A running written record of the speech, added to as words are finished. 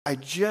I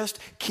just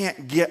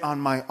can't get on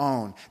my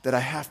own, that I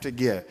have to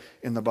get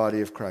in the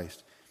body of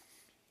Christ.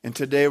 And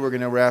today we're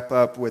going to wrap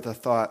up with a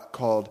thought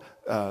called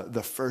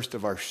the first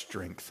of our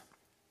strength.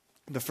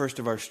 The first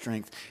of our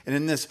strength. And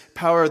in this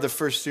Power of the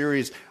First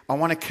series, I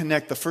want to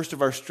connect the first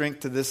of our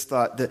strength to this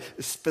thought that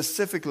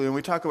specifically when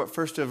we talk about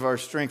first of our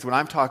strength, when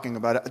I'm talking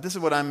about it, this is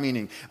what I'm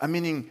meaning. I'm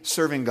meaning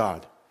serving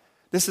God.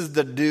 This is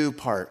the do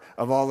part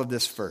of all of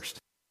this first.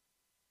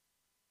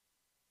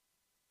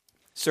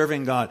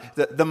 Serving God.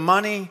 The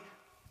money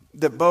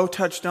that Bo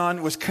touched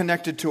on was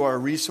connected to our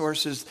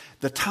resources.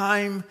 The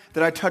time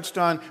that I touched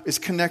on is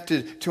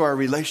connected to our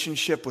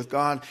relationship with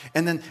God.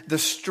 And then the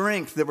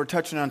strength that we're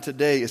touching on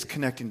today is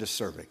connecting to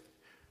serving.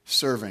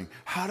 Serving.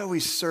 How do we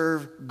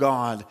serve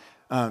God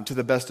to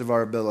the best of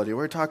our ability?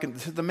 We're talking,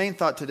 the main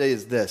thought today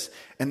is this.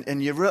 And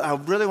I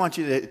really want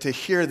you to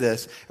hear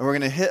this. And we're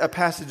going to hit a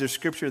passage of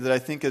Scripture that I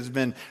think has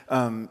been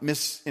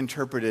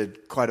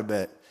misinterpreted quite a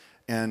bit.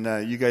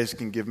 And you guys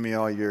can give me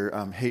all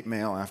your hate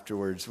mail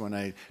afterwards when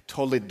I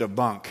totally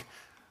debunk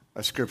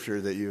a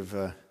scripture that you've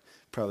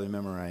probably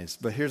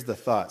memorized. But here's the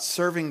thought.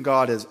 Serving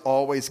God is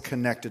always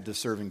connected to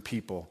serving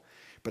people,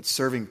 but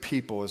serving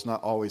people is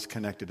not always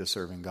connected to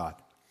serving God.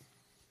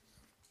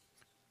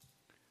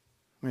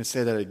 I'm going to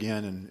say that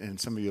again, and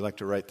some of you like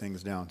to write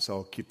things down, so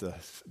I'll keep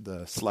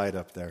the slide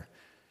up there.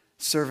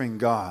 Serving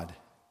God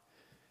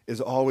is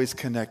always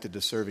connected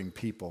to serving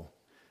people,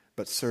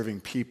 but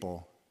serving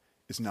people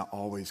is not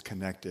always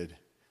connected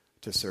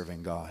to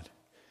serving God.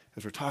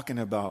 As we're talking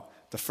about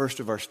the first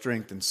of our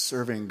strength and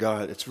serving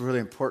God, it's really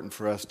important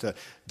for us to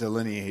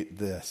delineate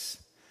this.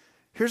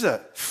 Here's a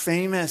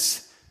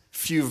famous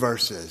few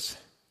verses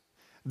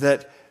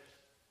that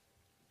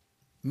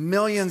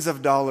millions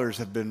of dollars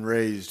have been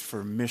raised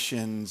for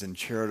missions and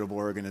charitable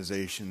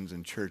organizations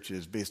and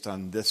churches based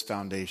on this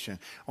foundation.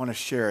 I want to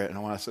share it, and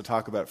I want us to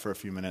talk about it for a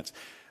few minutes.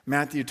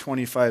 Matthew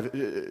 25,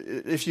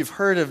 if you've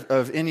heard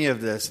of any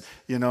of this,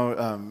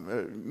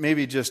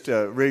 maybe just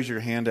raise your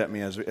hand at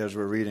me as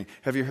we're reading.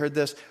 Have you heard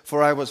this?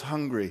 For I was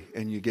hungry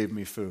and you gave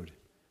me food.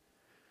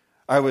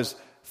 I was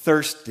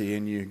thirsty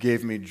and you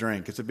gave me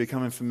drink. Is it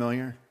becoming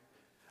familiar?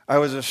 I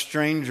was a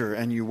stranger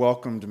and you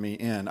welcomed me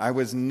in. I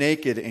was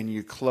naked and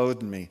you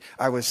clothed me.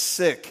 I was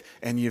sick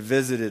and you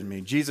visited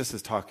me. Jesus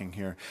is talking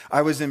here.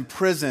 I was in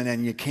prison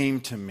and you came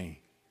to me.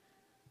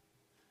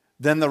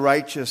 Then the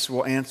righteous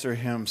will answer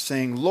him,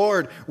 saying,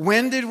 Lord,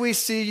 when did we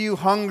see you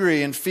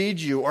hungry and feed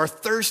you, or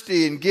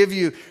thirsty and give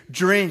you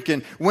drink?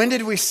 And when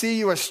did we see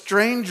you a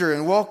stranger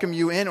and welcome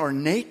you in, or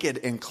naked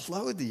and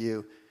clothe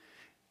you?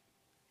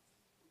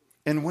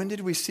 And when did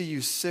we see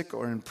you sick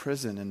or in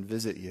prison and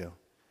visit you?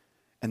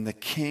 And the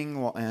king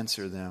will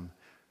answer them,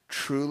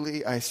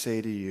 truly I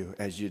say to you,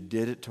 as you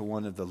did it to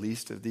one of the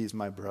least of these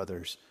my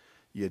brothers,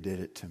 you did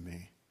it to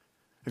me.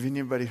 Have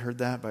anybody heard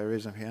that by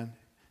raising a hand?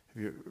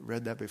 Have you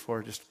read that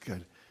before? Just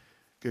good.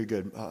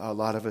 Good. A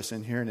lot of us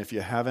in here, and if you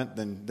haven't,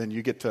 then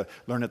you get to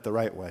learn it the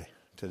right way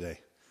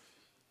today.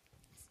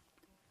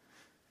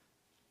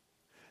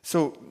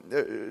 So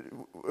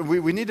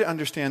we need to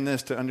understand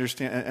this to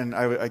understand, and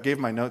I gave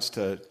my notes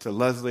to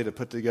Leslie to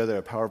put together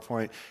a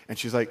PowerPoint, and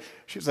she's like,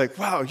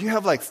 wow, you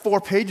have like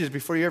 4 pages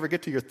before you ever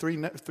get to your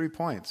three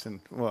points, and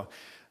well,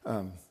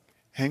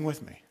 hang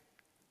with me.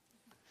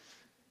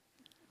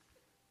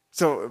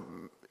 So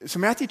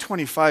Matthew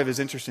 25 is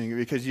interesting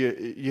because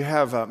you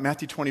have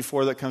Matthew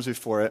 24 that comes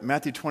before it.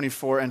 Matthew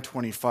 24 and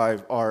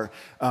 25 are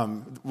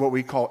what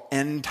we call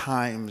end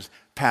times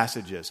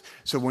passages.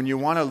 So when you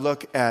want to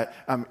look at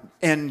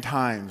end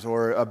times,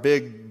 or a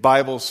big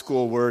Bible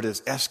school word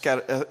is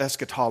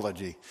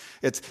eschatology.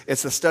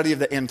 It's the study of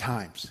the end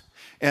times.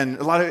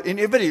 And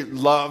anybody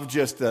love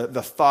just the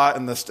thought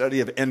and the study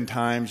of end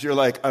times? You're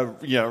like,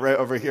 right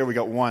over here, we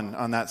got one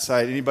on that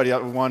side. Anybody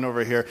else, one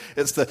over here?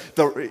 It's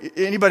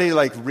anybody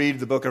like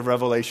read the book of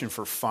Revelation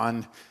for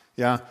fun?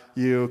 Yeah,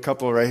 you, a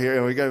couple right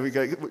here. We got.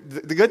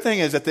 The good thing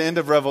is at the end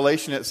of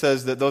Revelation, it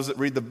says that those that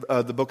read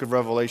the book of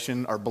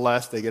Revelation are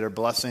blessed. They get a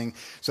blessing.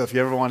 So if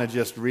you ever want to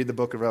just read the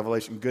book of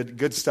Revelation,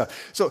 good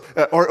stuff. So,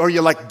 or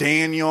you like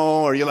Daniel,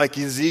 or you like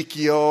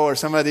Ezekiel, or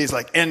some of these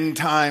like end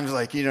times,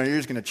 like, you're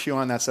just going to chew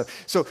on that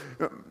stuff. So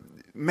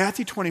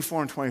Matthew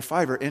 24 and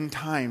 25 are end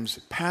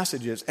times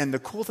passages. And the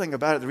cool thing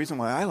about it, the reason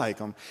why I like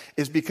them,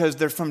 is because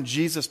they're from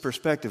Jesus'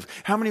 perspective.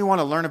 How many want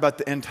to learn about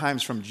the end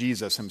times from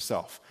Jesus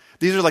himself?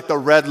 These are like the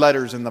red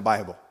letters in the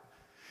Bible.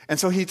 And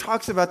so he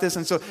talks about this.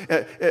 And so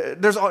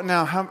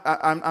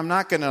I'm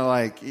not going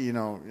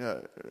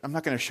to I'm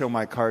not going to show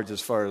my cards as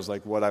far as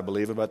like what I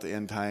believe about the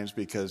end times,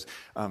 because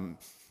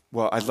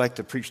I'd like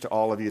to preach to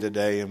all of you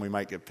today, and we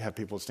might have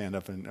people stand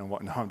up and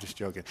what. No, I'm just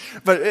joking.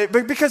 But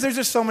because there's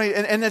just so many,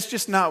 and that's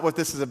just not what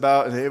this is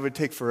about, and it would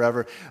take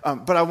forever. I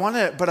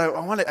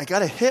got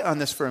to hit on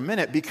this for a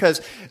minute, because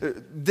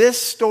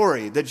this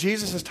story that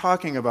Jesus is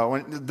talking about,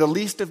 when the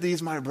least of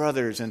these my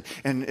brothers, and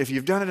if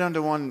you've done it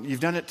unto one, you've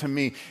done it to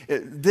me.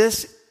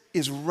 This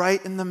is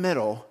right in the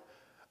middle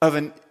of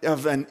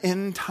an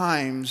end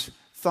times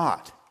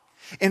thought.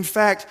 In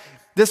fact,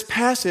 this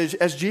passage,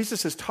 as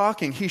Jesus is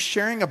talking, he's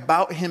sharing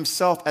about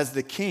himself as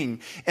the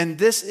king. And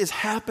this is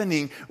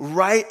happening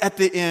right at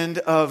the end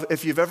of,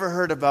 if you've ever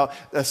heard about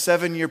a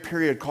 7-year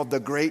period called the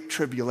Great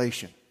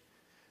Tribulation.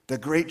 The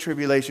Great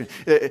Tribulation.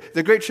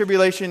 The Great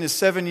Tribulation is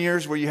 7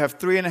 years where you have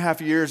 3.5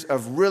 years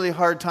of really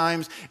hard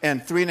times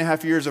and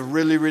 3.5 years of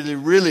really, really,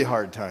 really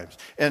hard times.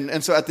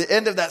 And so at the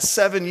end of that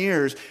 7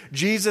 years,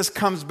 Jesus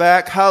comes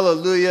back.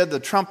 Hallelujah.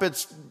 The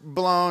trumpet's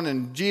blown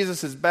and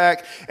Jesus is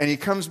back. And he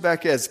comes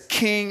back as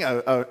king,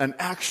 an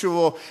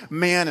actual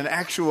man, an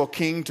actual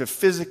king to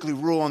physically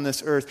rule on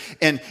this earth.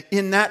 And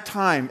in that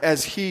time,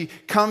 as he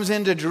comes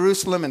into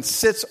Jerusalem and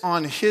sits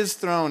on his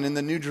throne in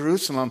the New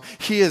Jerusalem,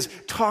 he is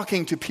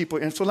talking to people.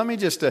 And so let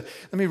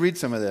me read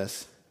some of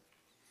this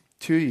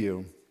to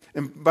you.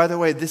 And by the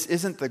way, this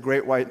isn't the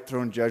great white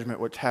throne judgment,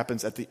 which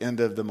happens at the end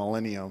of the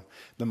millennial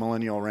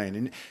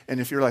reign. And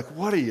if you're like,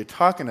 what are you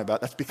talking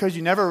about? That's because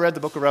you never read the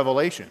book of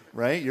Revelation,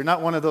 right? You're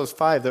not one of those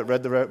 5 that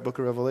read the book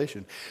of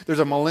Revelation. There's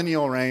a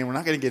millennial reign. We're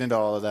not going to get into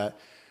all of that.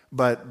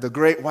 But the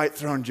great white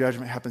throne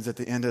judgment happens at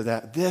the end of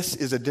that. This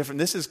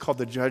is called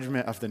the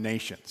judgment of the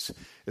nations,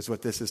 is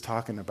what this is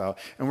talking about.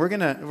 And we're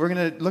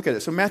gonna look at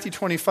it. So Matthew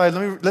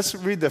 25, let's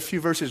read the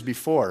few verses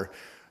before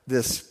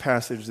this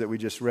passage that we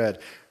just read.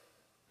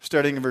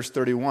 Starting in verse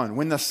 31.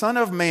 When the Son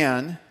of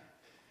Man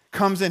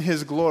comes in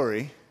his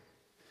glory,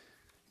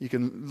 you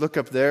can look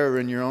up there or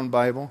in your own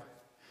Bible.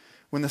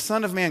 When the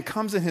Son of Man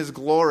comes in his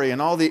glory and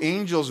all the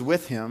angels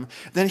with him,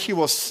 then he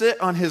will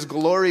sit on his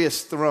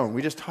glorious throne.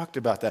 We just talked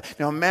about that.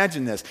 Now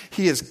imagine this.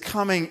 He is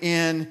coming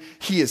in.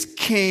 He is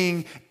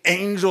king.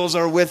 Angels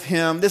are with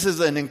him. This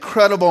is an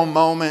incredible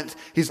moment.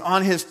 He's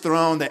on his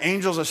throne. The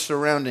angels are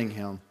surrounding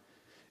him.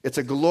 It's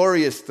a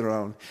glorious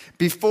throne.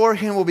 Before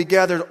him will be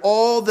gathered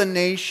all the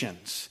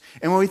nations.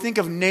 And when we think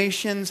of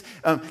nations,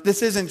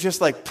 this isn't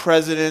just like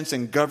presidents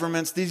and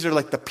governments. These are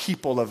like the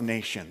people of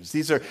nations.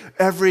 These are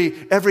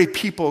every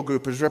people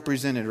group is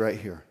represented right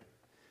here.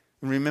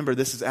 And remember,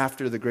 this is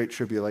after the Great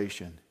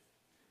Tribulation.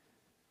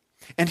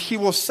 And he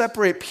will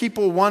separate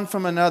people one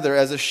from another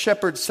as a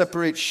shepherd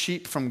separates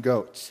sheep from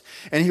goats.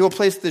 And he will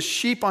place the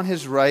sheep on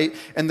his right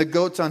and the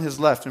goats on his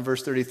left in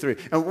verse 33.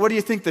 And what do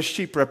you think the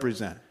sheep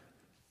represent?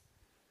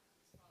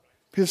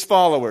 His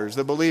followers,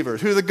 the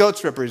believers. Who do the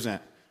goats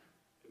represent?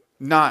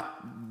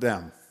 Not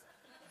them.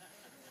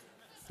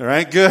 All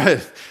right,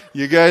 good.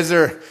 You guys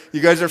are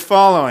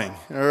following.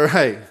 All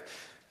right.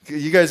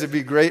 You guys would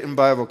be great in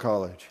Bible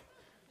college.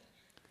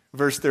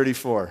 Verse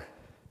 34.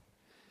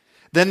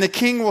 Then the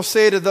king will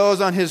say to those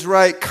on his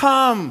right,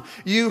 "Come,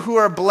 you who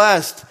are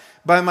blessed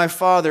by my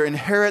Father,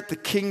 inherit the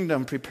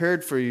kingdom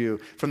prepared for you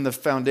from the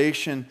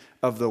foundation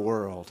of the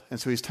world." And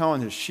so he's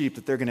telling his sheep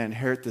that they're going to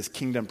inherit this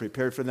kingdom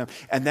prepared for them.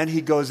 And then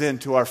he goes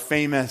into our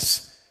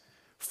famous,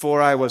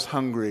 "For I was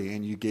hungry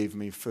and you gave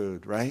me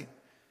food," right?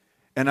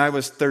 "And I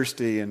was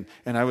thirsty and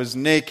I was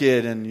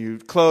naked and you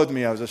clothed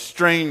me. I was a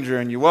stranger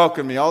and you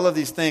welcomed me." All of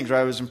these things, or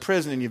I was in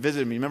prison and you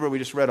visited me. Remember, we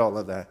just read all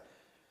of that.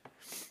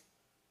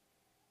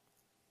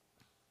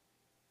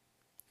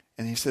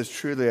 And he says,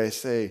 "Truly I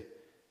say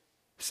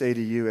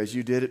to you, as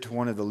you did it to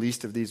one of the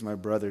least of these my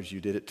brothers, you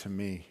did it to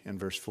me," in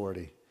verse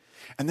 40.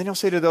 And then he'll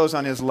say to those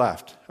on his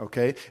left,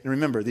 okay? And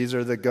remember, these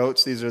are the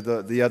goats, these are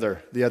the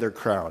other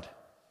crowd,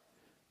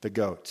 the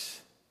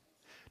goats.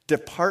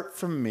 "Depart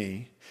from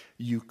me,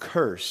 you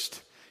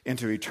cursed,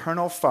 into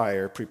eternal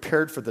fire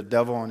prepared for the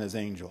devil and his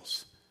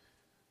angels."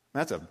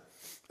 That's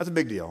a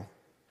big deal.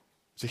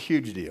 It's a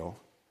huge deal.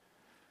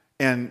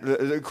 And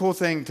the cool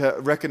thing to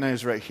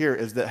recognize right here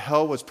is that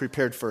hell was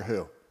prepared for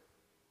who?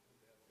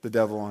 The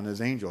devil and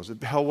his angels.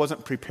 Hell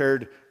wasn't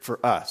prepared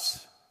for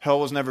us. Hell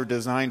was never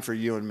designed for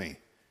you and me.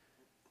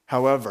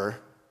 However,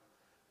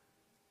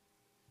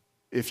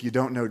 if you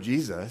don't know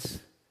Jesus,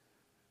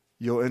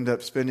 you'll end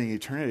up spending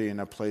eternity in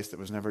a place that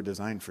was never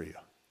designed for you.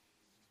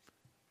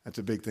 That's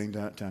a big thing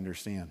to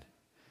understand.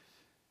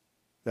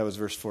 That was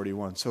verse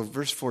 41. So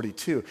verse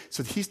 42.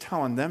 So he's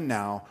telling them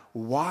now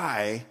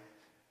why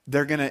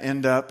they're going to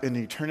end up in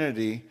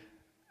eternity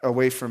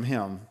away from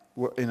him,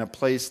 in a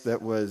place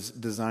that was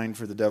designed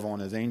for the devil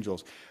and his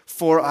angels.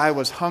 "For I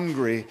was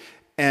hungry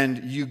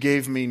and you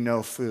gave me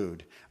no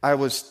food. I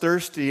was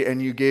thirsty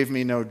and you gave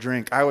me no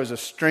drink. I was a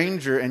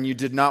stranger and you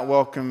did not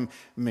welcome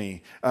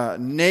me.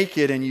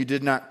 Naked and you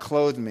did not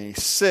clothe me.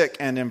 Sick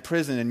and in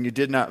prison and you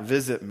did not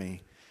visit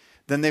me."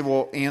 Then they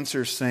will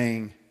answer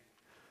saying,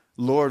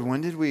 "Lord,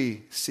 when did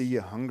we see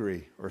you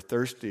hungry or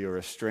thirsty or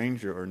a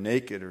stranger or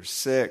naked or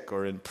sick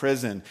or in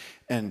prison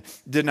and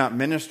did not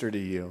minister to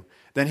you?"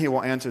 Then he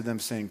will answer them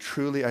saying,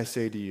 "Truly I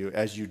say to you,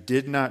 as you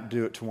did not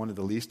do it to one of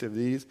the least of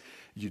these,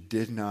 you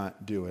did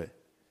not do it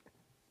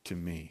to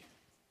me.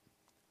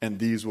 And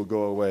these will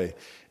go away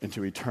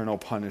into eternal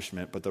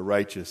punishment, but the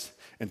righteous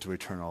into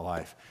eternal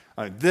life."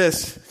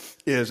 This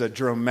is a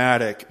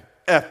dramatic,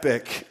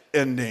 epic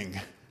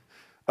ending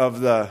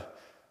of the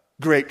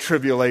Great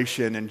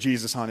Tribulation and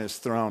Jesus on his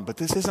throne. But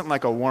this isn't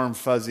like a warm,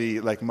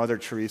 fuzzy, like Mother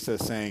Teresa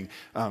saying,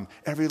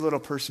 every little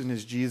person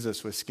is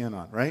Jesus with skin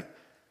on, right?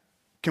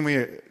 Can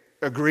we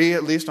agree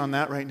at least on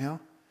that right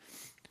now?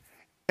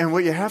 And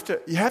what you have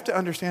to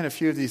understand a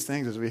few of these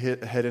things as we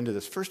head into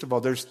this. First of all,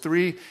 there's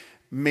three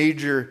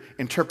major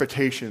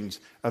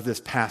interpretations of this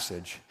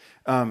passage.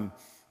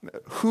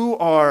 Who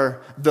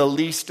are the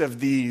least of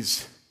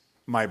these,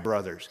 my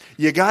brothers?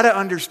 You got to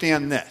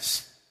understand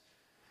this.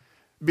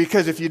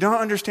 Because if you don't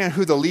understand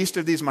who the least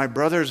of these my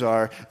brothers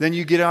are, then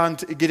you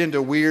get into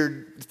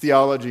weird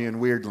theology and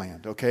weird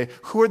land, okay?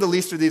 Who are the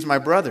least of these my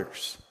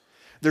brothers?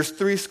 There's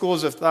three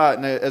schools of thought,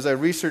 and as I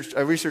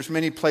researched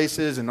many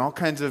places and all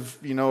kinds of,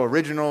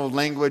 original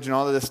language and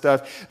all of this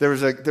stuff. There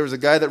was a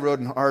guy that wrote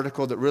an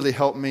article that really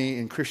helped me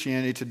in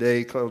Christianity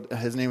Today.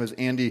 His name was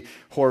Andy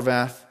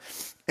Horvath.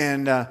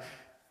 And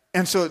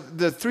so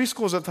the three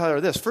schools of thought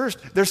are this. First,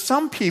 there's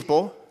some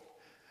people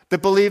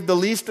that believe the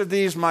least of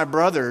these my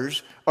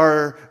brothers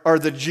are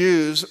the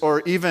Jews,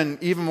 or even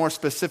more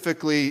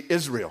specifically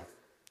Israel.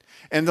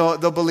 And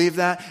they'll believe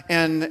that.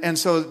 And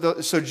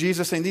so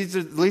Jesus saying, these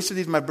are the least of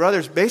these my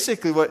brothers,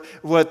 basically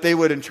what they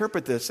would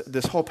interpret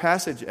this whole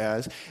passage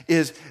as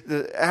is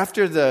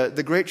after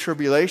the Great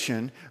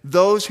Tribulation,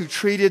 those who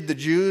treated the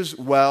Jews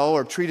well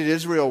or treated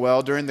Israel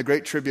well during the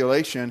Great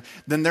Tribulation,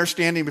 then they're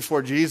standing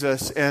before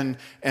Jesus and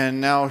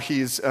now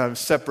he's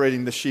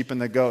separating the sheep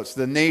and the goats.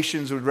 The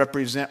nations would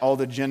represent all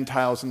the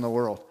Gentiles in the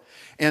world.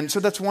 And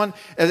so that's one,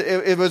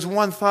 it was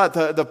one thought.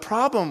 The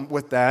problem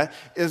with that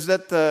is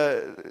that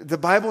the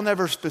Bible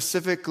never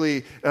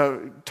specifically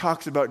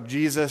talks about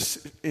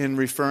Jesus in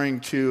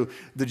referring to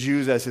the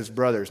Jews as his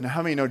brothers. Now,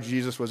 how many know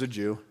Jesus was a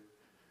Jew?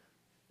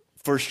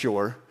 For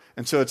sure.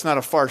 And so it's not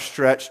a far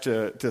stretch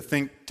to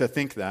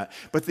think that.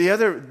 But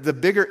the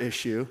bigger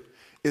issue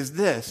is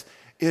this,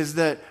 is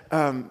that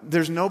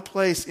there's no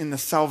place in the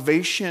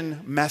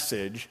salvation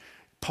message.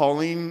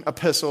 Pauline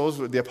epistles,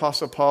 the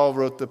Apostle Paul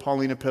wrote the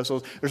Pauline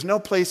epistles. There's no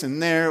place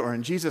in there or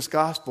in Jesus'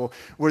 gospel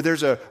where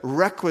there's a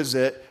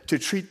requisite to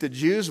treat the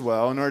Jews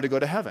well in order to go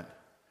to heaven.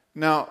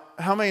 Now,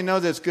 how many know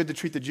that it's good to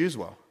treat the Jews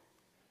well?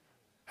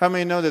 How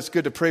many know that it's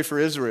good to pray for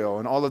Israel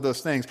and all of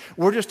those things?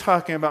 We're just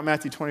talking about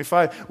Matthew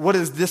 25. What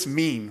does this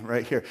mean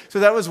right here?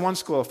 So that was one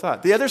school of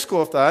thought. The other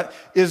school of thought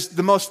is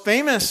the most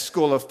famous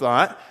school of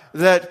thought,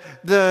 that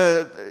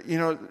the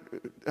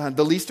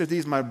least of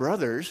these my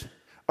brothers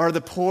are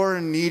the poor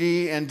and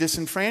needy and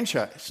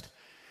disenfranchised.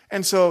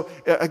 And so,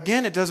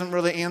 again, it doesn't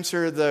really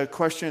answer the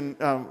question,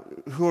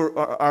 who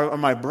are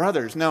my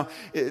brothers? Now,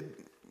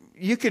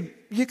 you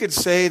could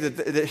say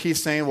that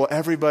he's saying, well,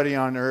 everybody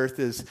on earth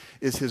is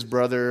his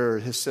brother or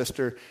his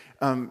sister.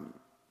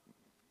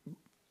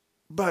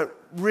 But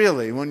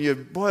really, when you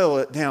boil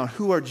it down,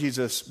 who are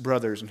Jesus'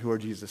 brothers and who are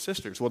Jesus'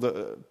 sisters? Well,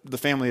 the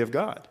family of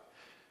God.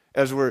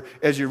 As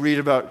you read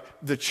about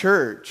the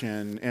church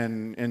and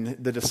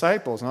the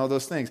disciples and all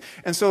those things.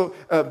 And so,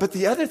 but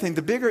the other thing,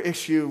 the bigger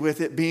issue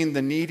with it being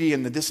the needy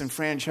and the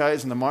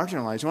disenfranchised and the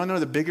marginalized, you want to know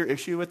the bigger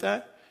issue with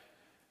that?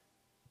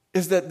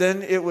 Is that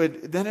then it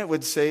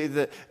would say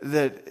that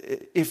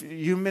if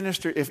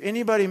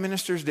anybody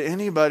ministers to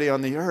anybody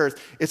on the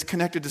earth, it's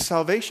connected to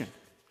salvation.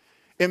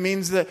 It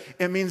means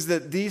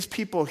that these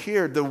people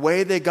here, the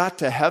way they got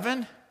to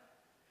heaven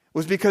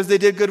was because they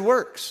did good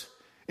works.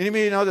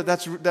 Anybody know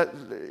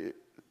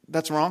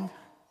that's wrong?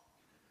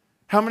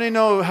 How many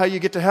know how you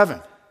get to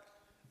heaven?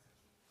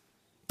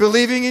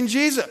 Believing in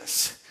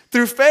Jesus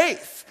through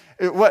faith.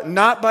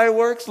 Not by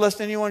works,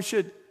 lest anyone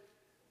should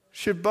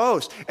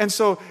boast. And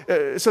so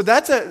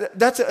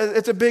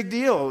it's a big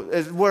deal.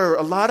 Where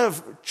a lot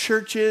of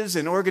churches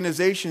and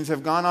organizations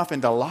have gone off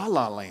into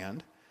la-la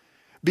land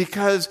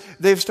because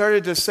they've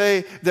started to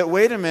say that,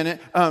 wait a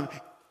minute,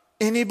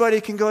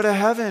 anybody can go to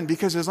heaven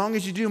because as long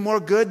as you do more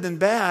good than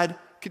bad.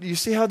 You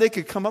see how they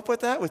could come up with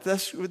that with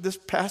this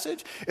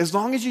passage? As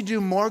long as you do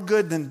more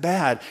good than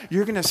bad,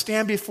 you're going to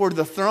stand before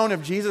the throne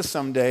of Jesus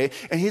someday,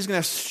 and he's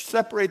going to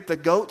separate the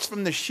goats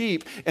from the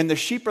sheep, and the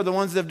sheep are the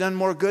ones that have done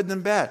more good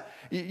than bad.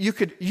 You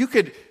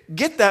could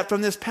get that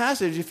from this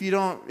passage if you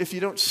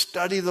don't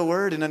study the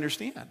word and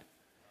understand.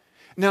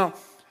 Now,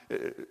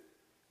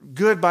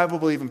 good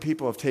Bible-believing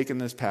people have taken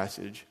this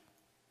passage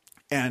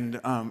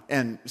and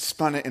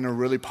spun it in a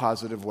really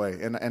positive way.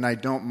 And I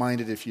don't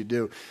mind it if you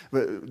do.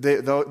 But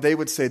they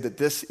would say that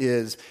this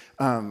is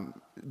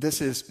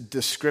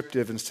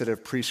descriptive instead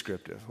of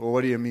prescriptive. Well,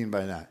 what do you mean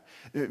by that?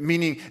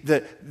 Meaning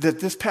that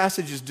this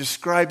passage is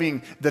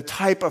describing the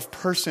type of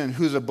person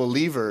who's a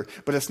believer,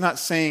 but it's not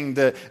saying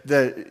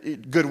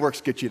that good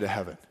works get you to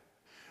heaven.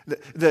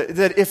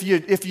 That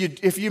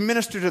if you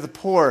minister to the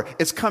poor,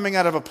 it's coming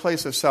out of a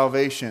place of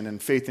salvation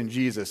and faith in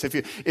Jesus.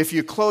 If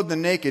you clothe the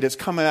naked, it's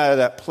coming out of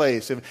that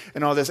place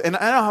and all this. And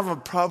I don't have a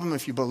problem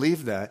if you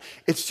believe that.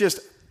 It's just,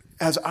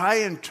 as I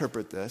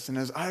interpret this and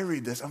as I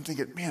read this, I'm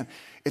thinking, man,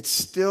 it's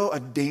still a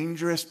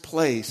dangerous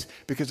place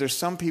because there's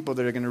some people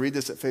that are going to read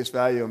this at face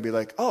value and be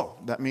like, oh,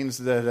 that means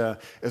that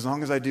as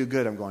long as I do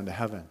good, I'm going to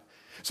heaven.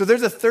 So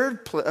there's a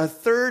third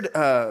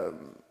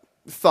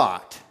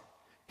thought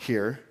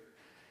here.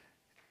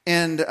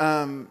 And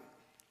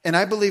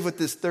I believe what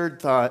this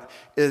third thought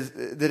is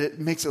that it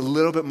makes a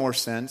little bit more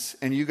sense,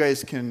 and you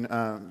guys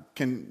can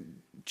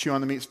chew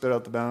on the meat, spit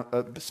out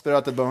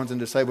the bones, and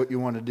decide what you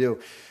want to do.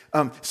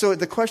 So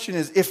the question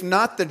is, if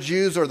not the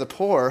Jews or the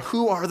poor,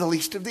 who are the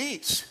least of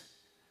these?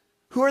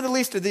 Who are the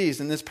least of these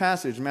in this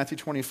passage, Matthew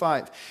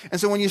 25? And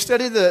so when you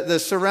study the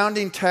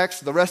surrounding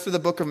text, the rest of the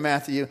book of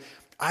Matthew,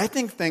 I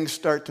think things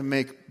start to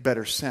make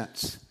better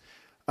sense.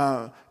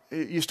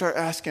 You start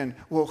asking,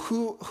 well,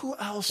 who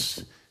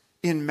else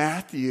in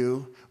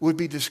Matthew would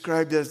be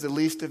described as the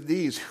least of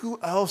these? Who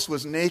else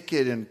was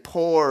naked and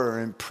poor or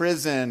in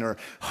prison or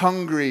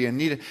hungry and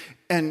needed?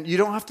 And you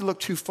don't have to look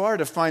too far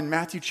to find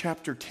Matthew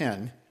chapter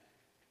 10.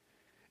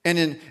 And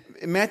in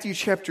Matthew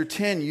chapter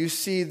 10, you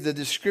see the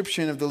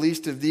description of the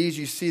least of these.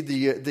 You see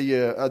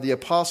the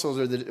apostles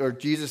or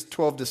Jesus'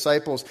 12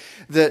 disciples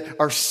that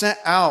are sent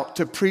out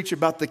to preach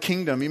about the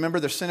kingdom. You remember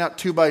they're sent out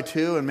 2 by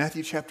 2 in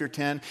Matthew chapter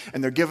 10,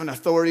 and they're given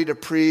authority to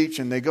preach,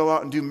 and they go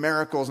out and do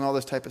miracles and all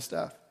this type of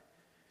stuff.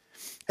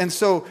 And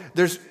so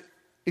there's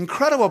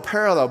incredible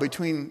parallel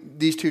between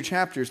these two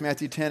chapters,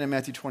 Matthew 10 and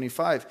Matthew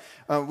 25.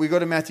 We go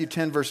to Matthew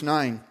 10, verse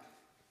 9.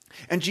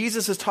 And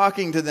Jesus is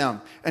talking to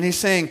them, and he's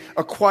saying,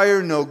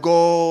 acquire no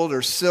gold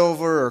or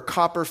silver or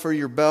copper for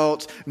your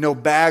belt, no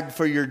bag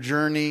for your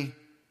journey,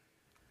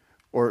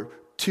 or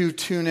 2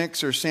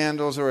 tunics or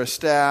sandals or a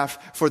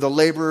staff, for the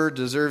laborer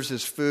deserves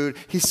his food.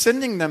 He's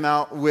sending them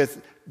out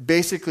with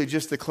basically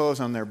just the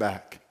clothes on their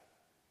back,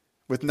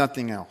 with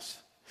nothing else.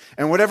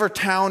 And whatever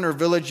town or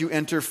village you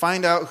enter,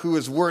 find out who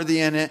is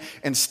worthy in it,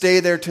 and stay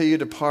there till you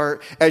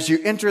depart. As you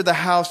enter the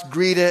house,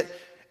 greet it.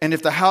 And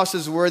if the house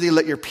is worthy,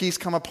 let your peace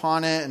come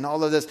upon it, and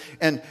all of this.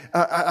 And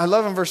I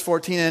love in verse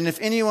 14, and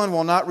if anyone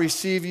will not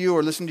receive you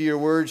or listen to your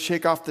words,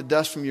 shake off the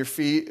dust from your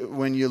feet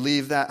when you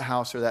leave that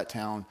house or that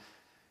town.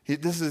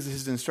 This is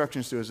his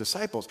instructions to his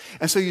disciples.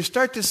 And so you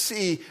start to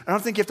see, I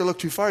don't think you have to look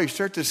too far, you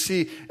start to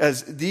see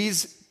as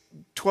these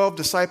 12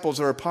 disciples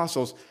or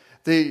apostles,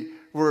 they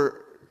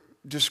were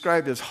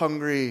described as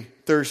hungry,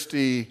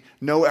 thirsty,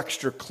 no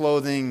extra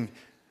clothing.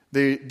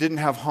 They didn't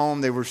have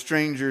home. They were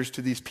strangers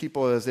to these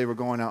people as they were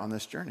going out on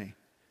this journey.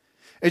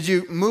 As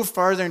you move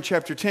farther in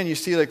chapter 10, you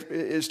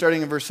see,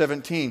 starting in verse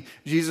 17,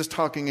 Jesus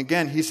talking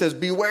again. He says,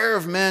 beware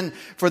of men,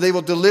 for they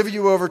will deliver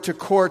you over to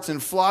courts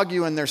and flog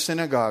you in their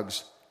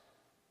synagogues.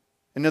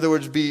 In other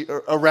words, be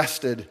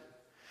arrested.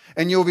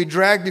 And you will be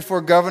dragged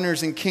before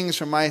governors and kings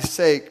for my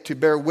sake to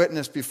bear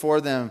witness before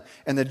them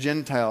and the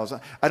Gentiles.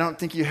 I don't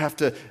think you have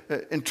to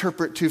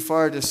interpret too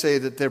far to say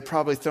that they're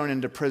probably thrown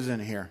into prison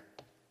here.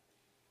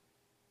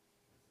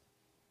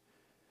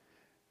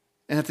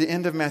 And at the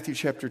end of Matthew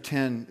chapter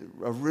 10,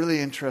 a really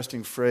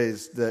interesting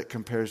phrase that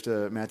compares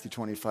to Matthew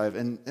 25.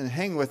 And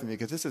hang with me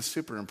because this is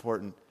super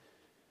important.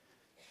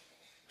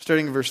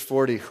 Starting in verse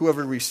 40,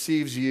 whoever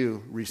receives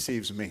you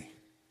receives me.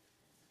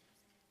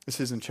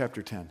 This is in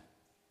chapter 10.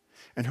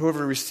 And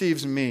whoever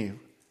receives me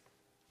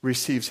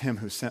receives him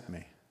who sent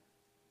me.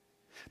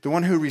 The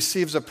one who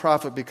receives a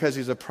prophet because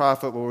he's a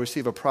prophet will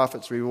receive a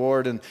prophet's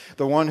reward. And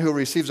the one who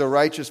receives a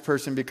righteous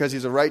person because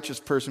he's a righteous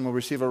person will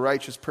receive a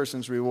righteous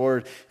person's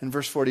reward. In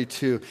verse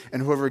 42,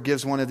 and whoever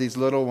gives one of these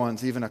little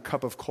ones even a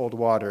cup of cold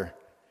water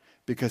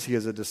because he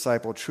is a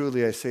disciple,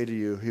 truly I say to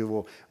you, he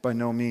will by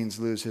no means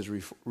lose his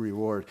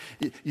reward.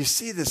 You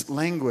see this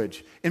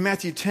language. In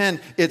Matthew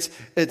 10, it's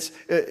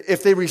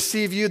if they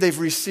receive you, they've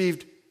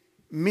received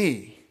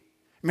me.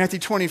 Matthew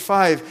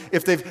 25,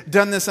 if they've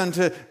done this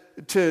unto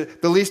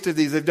the least of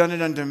these, they've done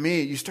it unto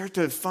me. You start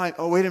to find,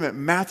 oh, wait a minute,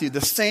 Matthew,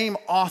 the same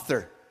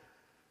author,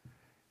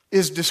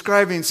 is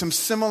describing some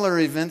similar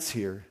events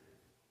here.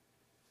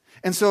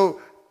 And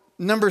so,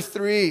 number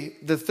 3,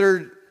 the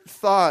third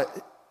thought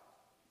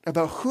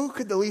about who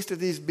could the least of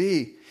these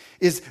be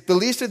is the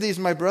least of these,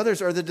 my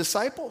brothers, are the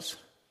disciples.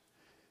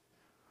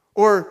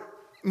 Or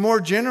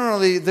more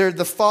generally, they're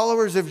the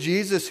followers of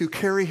Jesus who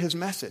carry his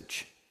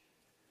message.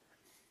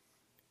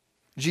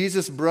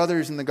 Jesus'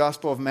 brothers in the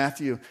Gospel of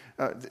Matthew,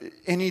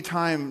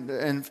 anytime,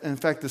 and in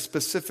fact, the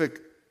specific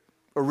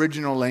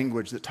original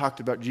language that talked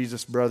about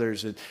Jesus'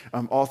 brothers and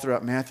all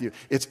throughout Matthew,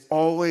 it's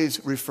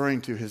always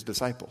referring to his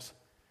disciples.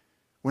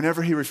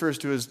 Whenever he refers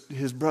to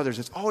his brothers,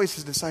 it's always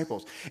his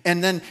disciples.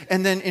 And then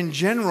in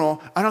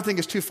general, I don't think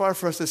it's too far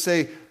for us to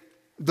say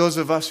those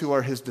of us who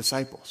are his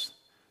disciples.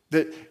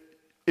 That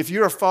if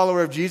you're a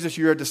follower of Jesus,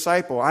 you're a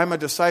disciple. I'm a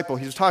disciple.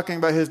 He's talking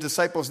about his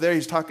disciples there.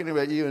 He's talking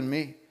about you and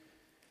me.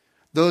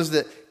 Those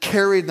that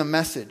carried the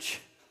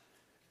message.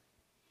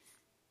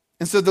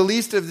 And so the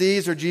least of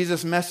these are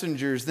Jesus'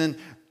 messengers. Then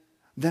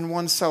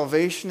one's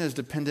salvation is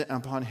dependent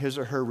upon his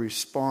or her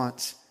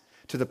response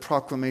to the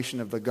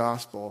proclamation of the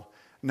gospel,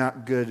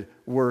 not good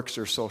works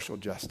or social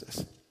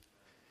justice.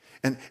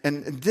 And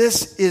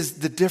this is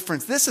the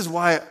difference. This is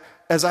why,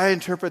 as I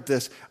interpret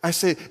this, I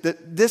say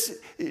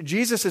that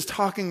Jesus is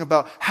talking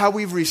about how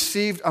we've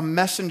received a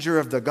messenger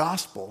of the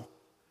gospel.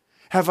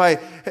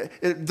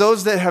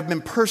 Those that have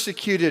been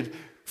persecuted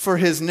for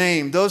his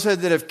name, those that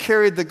have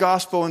carried the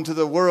gospel into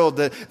the world,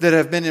 that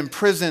have been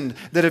imprisoned,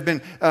 that have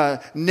been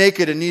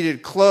naked and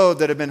needed clothes,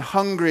 that have been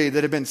hungry,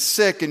 that have been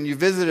sick and you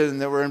visited them,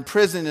 that were in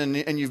prison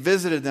and you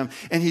visited them.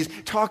 And he's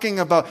talking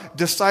about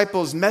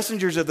disciples,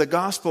 messengers of the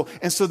gospel.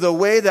 And so the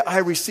way that I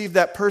receive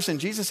that person,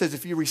 Jesus says,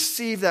 if you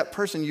receive that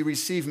person, you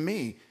receive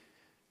me.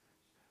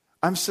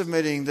 I'm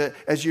submitting that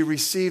as you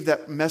receive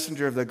that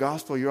messenger of the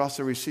gospel, you're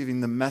also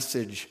receiving the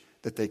message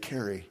that they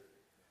carry.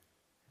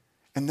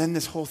 And then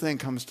this whole thing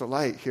comes to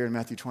light here in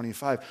Matthew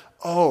 25.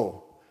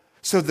 Oh,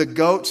 so the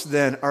goats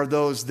then are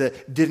those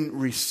that didn't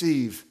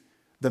receive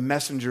the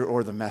messenger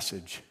or the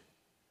message.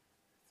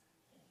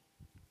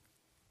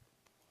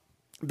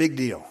 Big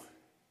deal.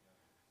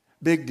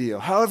 Big deal.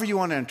 However you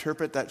want to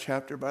interpret that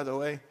chapter, by the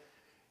way,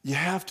 you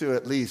have to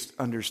at least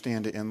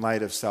understand it in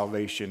light of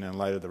salvation and in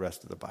light of the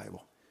rest of the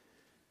Bible.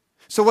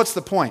 So what's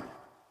the point?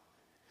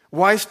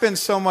 Why spend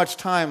so much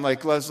time,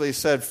 like Leslie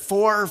said,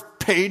 4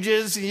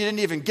 pages? You didn't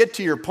even get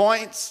to your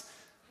points.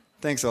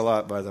 Thanks a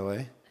lot, by the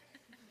way.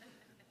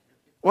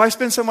 Why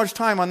spend so much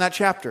time on that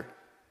chapter?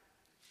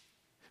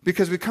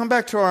 Because we come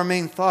back to our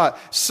main thought.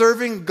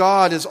 Serving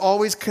God is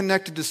always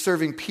connected to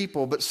serving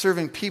people, but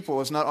serving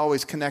people is not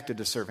always connected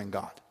to serving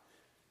God.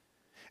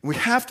 We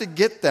have to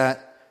get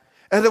that.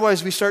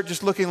 Otherwise, we start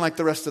just looking like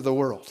the rest of the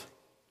world.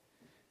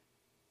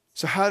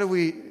 So how do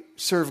we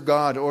serve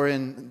God? Or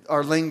in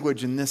our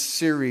language in this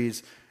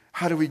series,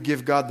 how do we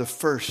give God the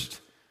first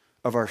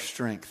of our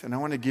strength? And I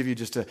want to give you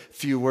just a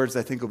few words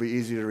that I think will be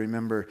easy to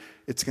remember.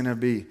 It's going to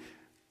be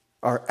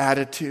our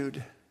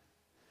attitude.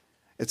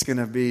 It's going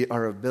to be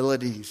our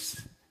abilities.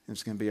 And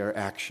it's going to be our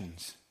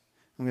actions.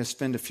 I'm going to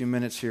spend a few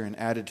minutes here in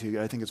attitude.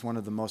 I think it's one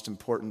of the most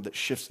important that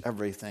shifts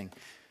everything.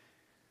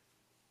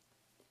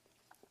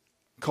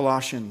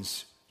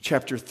 Colossians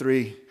chapter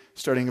 3.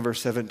 Starting in verse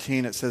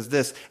 17, it says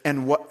this,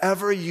 and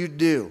whatever you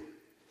do,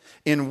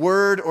 in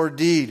word or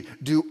deed,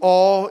 do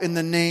all in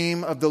the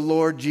name of the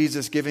Lord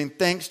Jesus, giving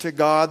thanks to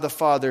God the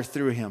Father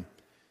through him.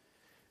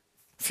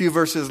 A few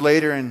verses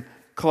later in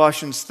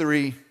Colossians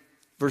 3,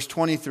 verse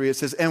 23, it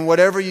says, and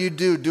whatever you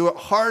do, do it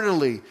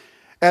heartily,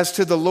 as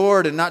to the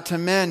Lord and not to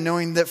men,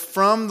 knowing that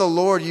from the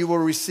Lord you will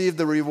receive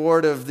the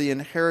reward of the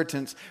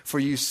inheritance, for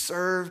you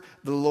serve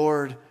the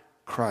Lord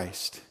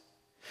Christ.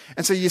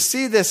 And so you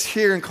see this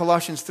here in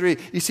Colossians 3.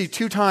 You see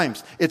 2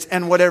 times. It's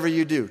and whatever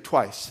you do,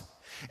 twice.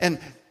 And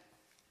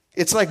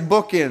it's like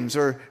bookends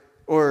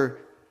or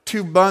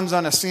 2 buns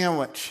on a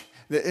sandwich.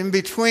 In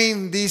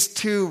between these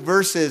 2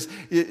 verses,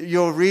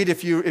 you'll read,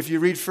 if you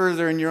read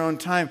further in your own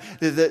time,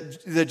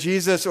 that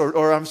Jesus,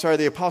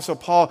 the Apostle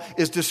Paul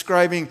is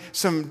describing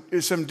some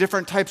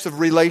different types of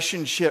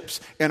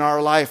relationships in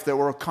our life that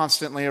we're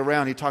constantly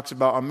around. He talks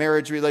about a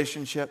marriage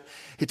relationship.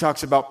 He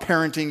talks about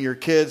parenting your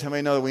kids. How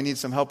many know that we need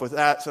some help with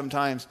that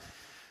sometimes?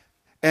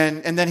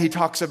 And then he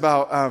talks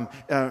about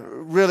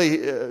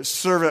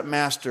servant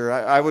master.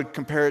 I would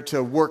compare it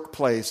to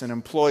workplace and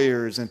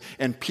employers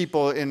and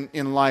people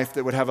in life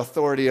that would have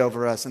authority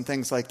over us and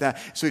things like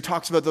that. So he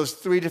talks about those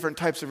 3 different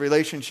types of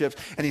relationships,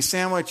 and he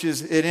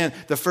sandwiches it in.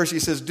 The first he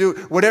says, do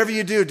whatever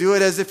you do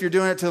it as if you're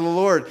doing it to the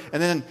Lord.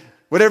 And then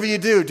whatever you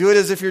do it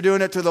as if you're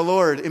doing it to the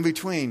Lord in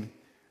between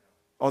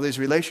all these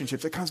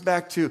relationships. It comes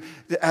back to,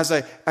 as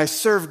I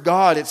serve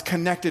God, it's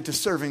connected to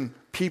serving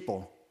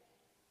people.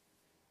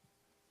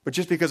 But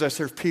just because I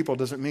serve people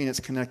doesn't mean it's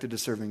connected to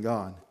serving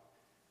God.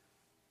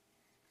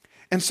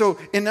 And so,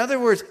 in other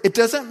words, it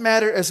doesn't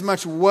matter as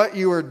much what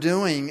you are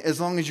doing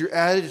as long as your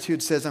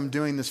attitude says, I'm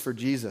doing this for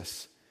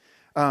Jesus.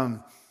 I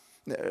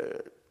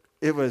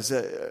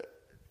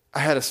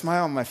had a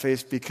smile on my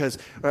face because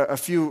a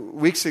few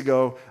weeks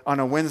ago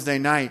on a Wednesday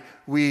night,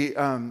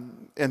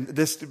 and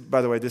this,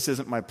 by the way, this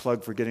isn't my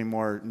plug for getting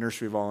more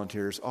nursery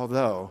volunteers,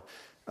 although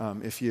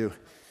if you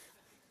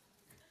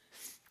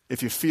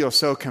feel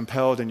so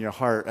compelled in your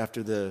heart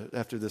after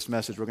this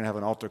message, we're going to have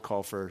an altar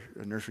call for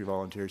nursery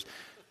volunteers.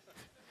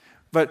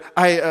 But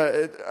I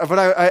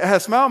had a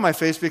smile on my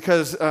face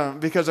because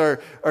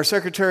our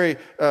secretary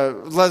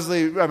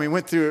Leslie,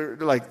 went through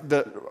like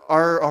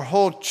our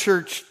whole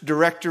church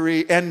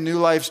directory and New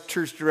Life's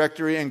church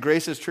directory and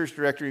Grace's church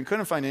directory and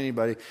couldn't find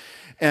anybody.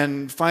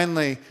 And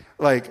finally,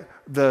 like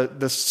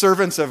the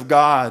servants of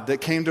God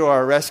that came to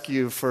our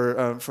rescue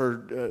for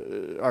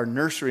our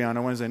nursery on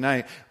a Wednesday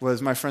night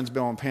was my friends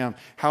Bill and Pam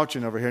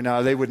Houchin over here.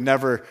 Now they would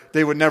never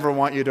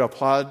want you to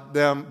applaud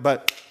them,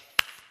 but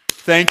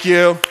thank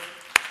you.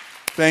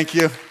 Thank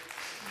you.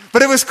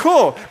 But it was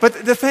cool.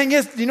 But the thing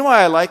is, you know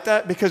why I like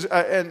that? Because,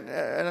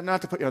 and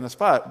not to put you on the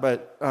spot,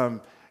 but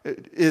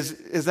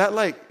is that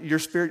like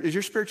is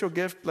your spiritual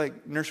gift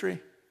like nursery?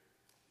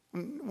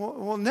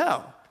 Well,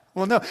 no.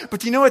 Well, no.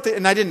 But you know what?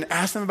 And I didn't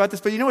ask them about this,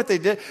 but you know what they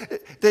did?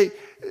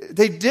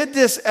 They did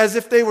this as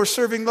if they were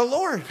serving the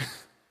Lord.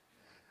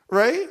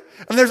 Right?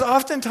 And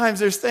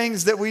there's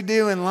things that we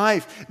do in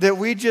life that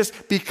we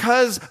just,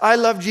 because I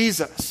love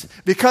Jesus,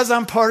 because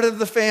I'm part of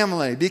the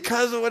family,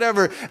 because of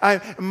whatever,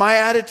 my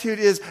attitude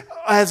is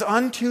as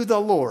unto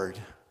the Lord.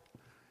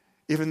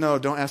 Even though,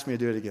 don't ask me to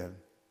do it again.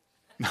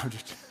 No,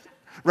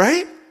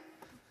 right?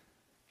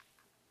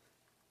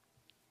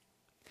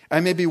 I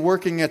may be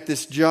working at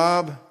this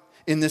job,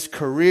 in this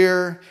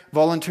career,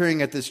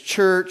 volunteering at this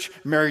church,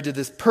 married to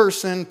this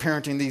person,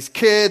 parenting these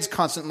kids,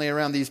 constantly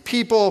around these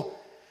people.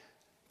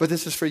 But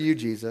this is for you,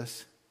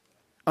 Jesus.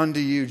 Unto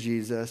you,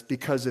 Jesus.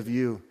 Because of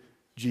you,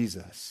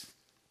 Jesus.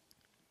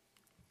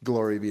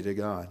 Glory be to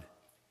God.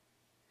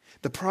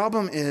 The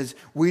problem is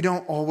we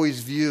don't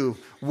always view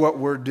what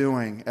we're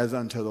doing as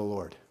unto the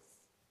Lord.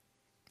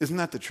 Isn't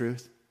that the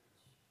truth?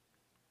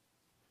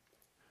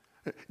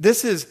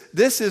 This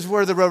is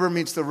where the rubber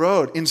meets the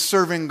road in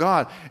serving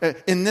God.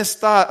 In this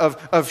thought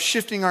of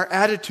shifting our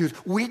attitude,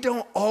 we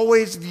don't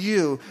always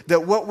view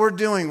that what we're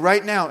doing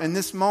right now in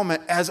this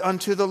moment as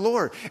unto the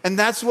Lord. And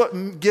that's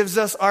what gives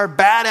us our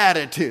bad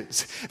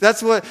attitudes.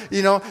 That's what,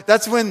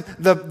 that's when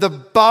the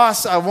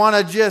boss, I want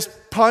to just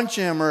punch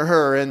him or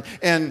her, and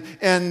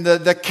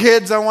the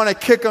kids, I want to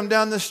kick them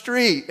down the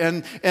street,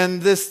 and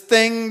this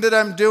thing that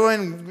I'm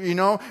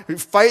doing,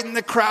 fighting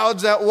the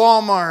crowds at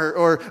Walmart,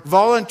 or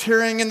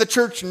volunteering in the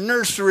church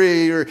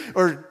nursery,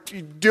 or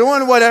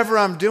doing whatever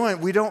I'm doing.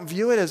 We don't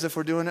view it as if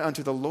we're doing it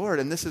unto the Lord.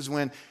 And this is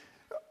when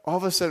all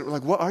of a sudden,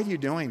 like, what are you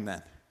doing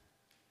then?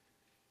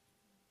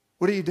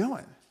 What are you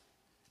doing?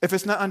 If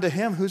it's not unto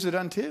Him, who's it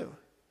unto?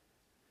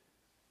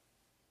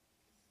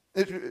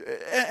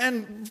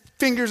 And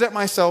fingers at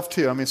myself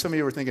too. I mean, some of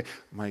you were thinking,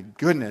 my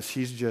goodness,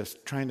 he's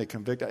just trying to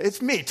convict us.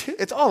 It's me too.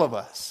 It's all of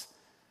us.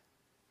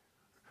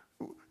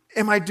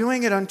 Am I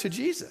doing it unto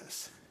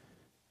Jesus?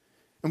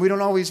 And we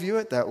don't always view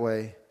it that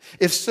way.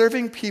 If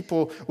serving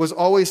people was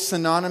always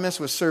synonymous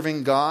with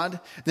serving God,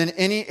 then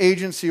any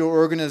agency or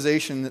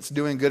organization that's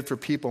doing good for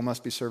people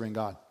must be serving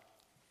God.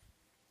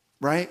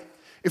 Right?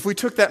 If we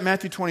took that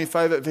Matthew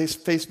 25 at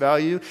face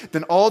value,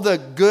 then all the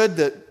good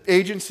that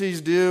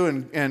agencies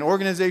do and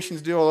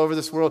organizations do all over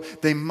this world,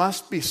 they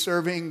must be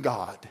serving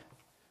God.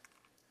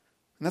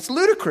 And that's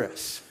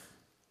ludicrous.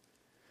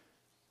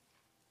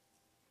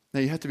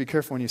 Now, you have to be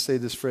careful when you say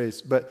this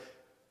phrase, but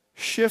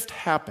shift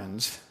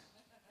happens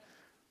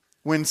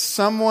when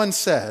someone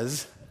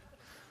says,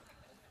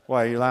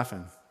 why are you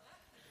laughing?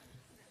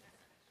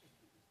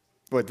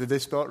 What, did they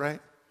spell it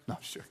right? No,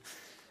 sure.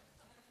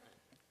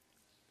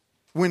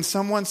 When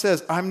someone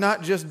says, I'm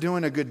not just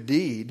doing a good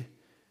deed,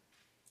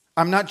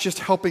 I'm not just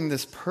helping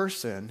this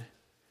person,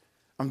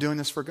 I'm doing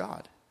this for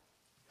God.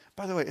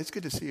 By the way, it's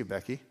good to see you,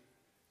 Becky.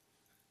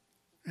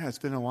 Yeah, it's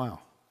been a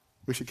while.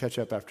 We should catch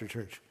up after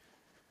church.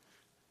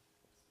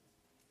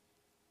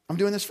 I'm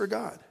doing this for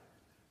God.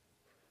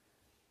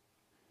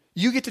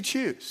 You get to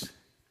choose.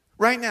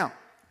 Right now,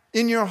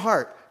 in your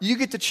heart, you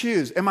get to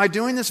choose. Am I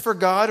doing this for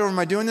God, or am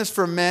I doing this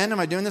for men?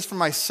 Am I doing this for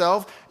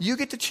myself? You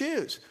get to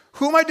choose.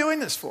 Who am I doing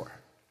this for?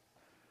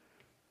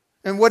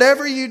 And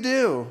whatever you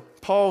do,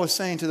 Paul was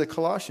saying to the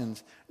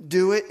Colossians,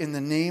 do it in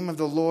the name of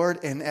the Lord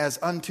and as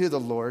unto the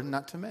Lord,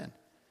 not to men.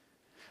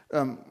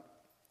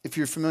 If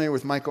you're familiar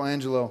with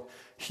Michelangelo,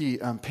 he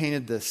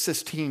painted the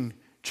Sistine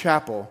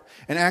Chapel.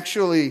 And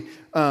actually,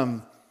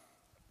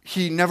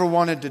 he never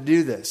wanted to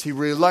do this. He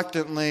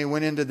reluctantly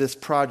went into this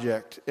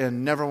project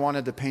and never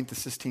wanted to paint the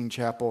Sistine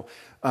Chapel.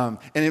 And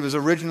it was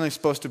originally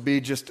supposed to be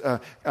just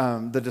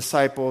the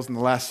disciples and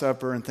the Last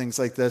Supper and things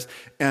like this.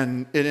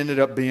 And it ended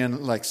up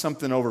being like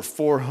something over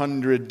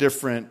 400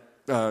 different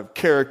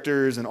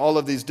characters and all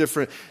of these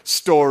different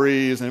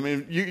stories. I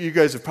mean, you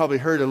guys have probably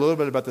heard a little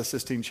bit about the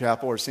Sistine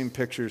Chapel or seen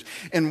pictures.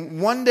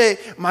 And one day,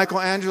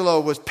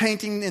 Michelangelo was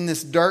painting in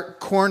this dark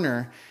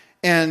corner,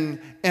 and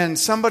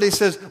somebody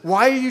says,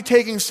 why are you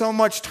taking so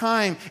much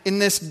time in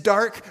this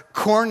dark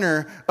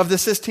corner of the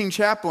Sistine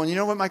Chapel? And you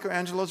know what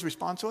Michelangelo's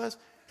response was?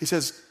 He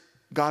says,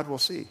 God will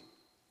see.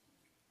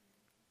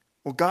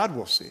 Well, God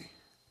will see.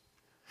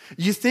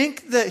 You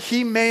think that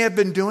he may have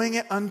been doing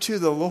it unto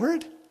the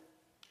Lord?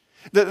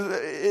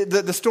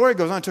 The story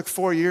goes on. It took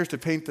 4 years to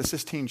paint the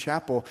Sistine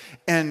Chapel,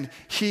 and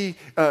he,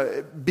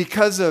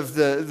 because of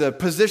the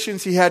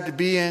positions he had to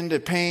be in to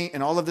paint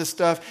and all of this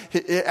stuff,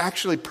 it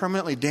actually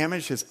permanently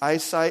damaged his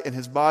eyesight and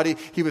his body.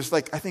 He was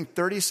like, I think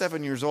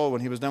 37 years old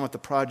when he was done with the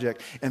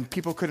project, and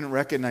people couldn't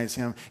recognize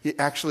him. He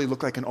actually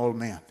looked like an old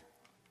man,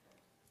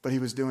 but he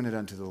was doing it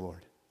unto the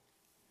Lord.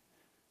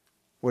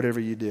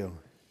 Whatever you do.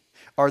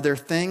 Are there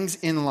things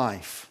in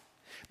life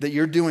that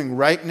you're doing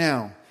right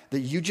now that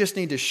you just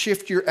need to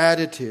shift your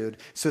attitude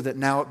so that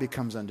now it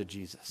becomes unto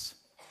Jesus?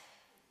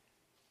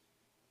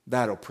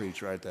 That'll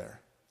preach right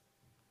there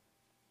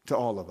to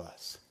all of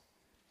us.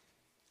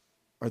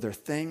 Are there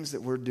things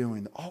that we're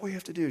doing that all we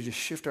have to do is just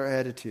shift our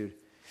attitude?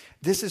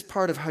 This is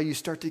part of how you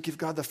start to give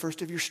God the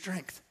first of your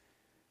strength.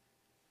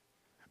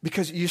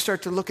 Because you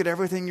start to look at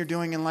everything you're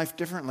doing in life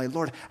differently.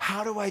 Lord,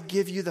 how do I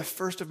give you the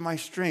first of my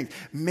strength?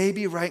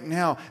 Maybe right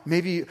now,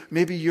 maybe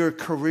your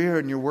career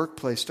and your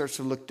workplace starts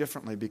to look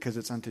differently because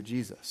it's unto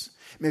Jesus.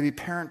 Maybe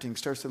parenting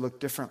starts to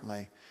look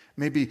differently.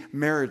 Maybe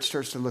marriage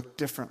starts to look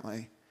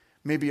differently.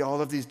 Maybe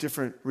all of these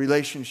different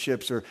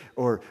relationships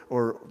or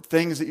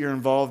things that you're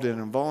involved in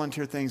and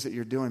volunteer things that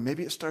you're doing,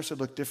 maybe it starts to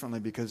look differently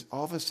because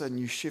all of a sudden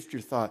you shift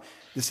your thought,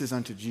 this is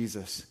unto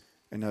Jesus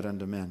and not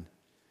unto men.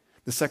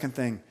 The second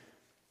thing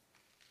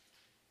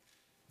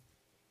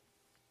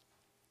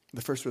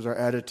The first was our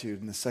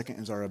attitude, and the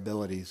second is our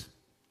abilities.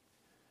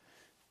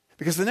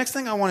 Because the next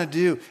thing I want to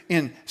do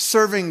in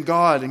serving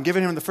God and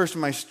giving Him the first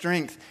of my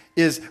strength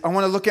is I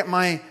want to look at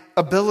my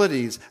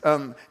abilities.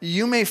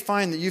 You may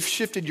find that you've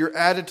shifted your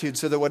attitude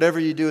so that whatever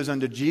you do is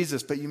unto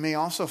Jesus, but you may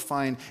also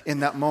find in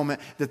that moment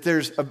that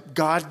there's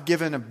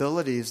God-given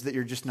abilities that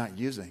you're just not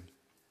using.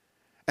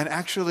 And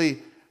actually,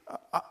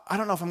 I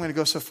don't know if I'm going to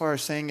go so far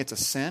as saying it's a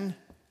sin,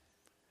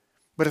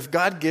 but if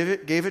God gave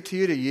it to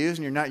you to use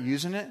and you're not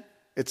using it,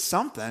 it's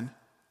something.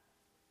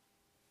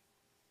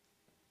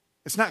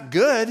 It's not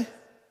good.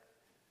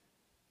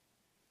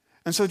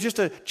 And so just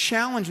a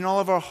challenge in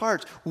all of our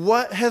hearts.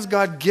 What has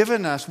God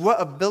given us?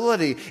 What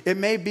ability? It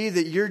may be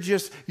that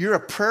you're a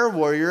prayer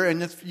warrior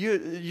and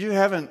you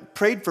haven't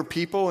prayed for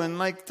people in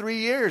like 3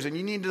 years and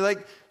you need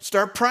to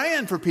start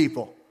praying for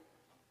people.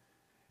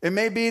 It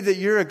may be that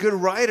you're a good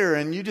writer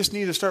and you just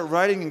need to start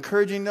writing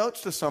encouraging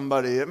notes to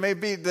somebody. It may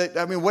be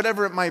that,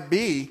 whatever it might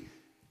be,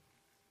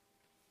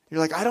 you're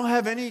like, I don't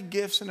have any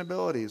gifts and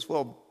abilities.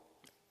 Well,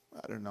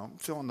 I don't know,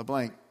 fill in the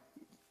blank.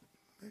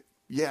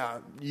 Yeah,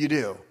 you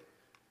do.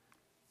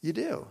 You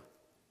do.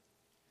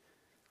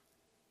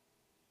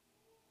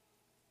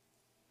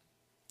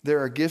 There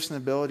are gifts and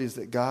abilities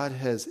that God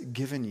has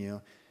given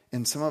you,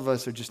 and some of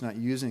us are just not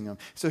using them.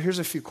 So here's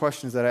a few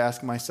questions that I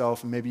ask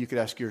myself, and maybe you could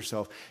ask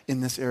yourself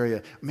in this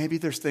area. Maybe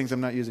there's things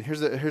I'm not using.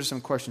 Here's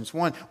some questions.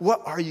 One,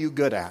 what are you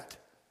good at?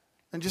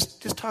 And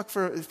just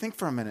think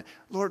for a minute.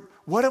 Lord,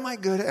 what am I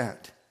good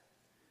at?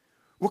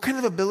 What kind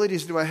of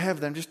abilities do I have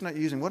that I'm just not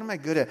using? What am I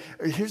good at?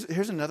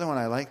 Here's another one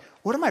I like.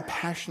 What am I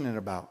passionate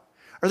about?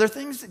 Are there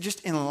things that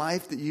just in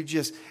life that you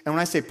just, and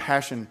when I say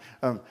passion,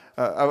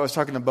 I was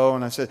talking to Bo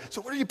and I said, so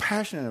what are you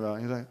passionate about?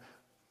 And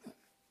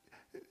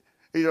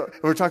he's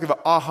like, we're talking about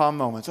aha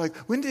moments. Like,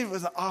 when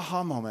was the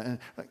aha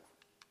moment?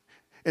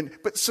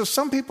 But so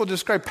some people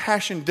describe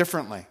passion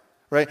differently,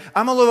 right?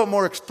 I'm a little bit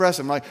more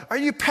expressive. I'm like, are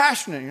you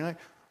passionate? And you're like,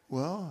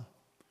 well,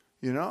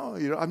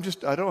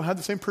 I don't have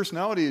the same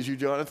personality as you,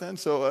 Jonathan.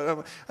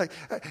 So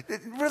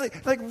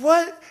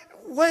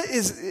what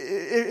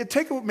is,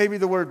 take maybe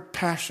the word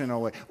passion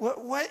away.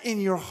 What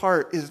in your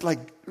heart is like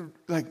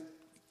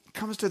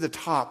comes to the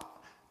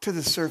top, to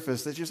the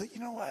surface that you're like,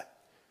 you know what?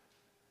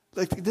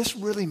 Like, this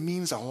really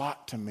means a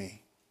lot to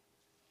me.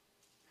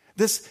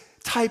 This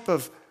type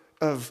of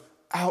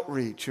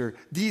outreach, or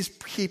these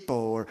people,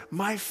 or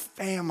my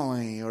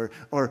family, or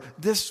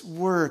this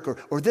work,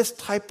 or this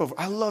type of,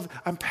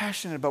 I'm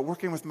passionate about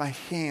working with my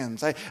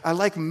hands. I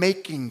like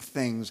making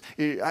things.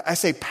 I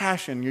say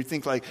passion, you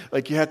think like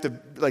you have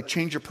to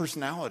change your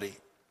personality,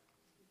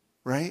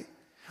 right?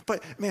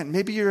 But man,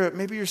 maybe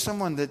you're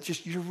someone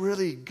that you're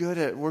really good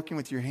at working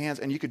with your hands,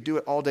 and you could do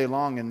it all day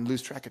long and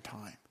lose track of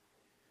time.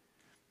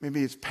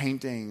 Maybe it's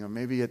painting, or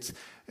maybe it's,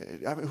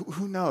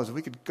 who knows?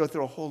 We could go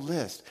through a whole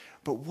list.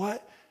 But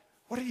what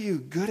are you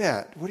good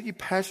at? What are you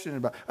passionate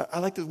about? I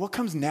like this. What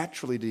comes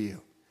naturally to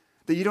you?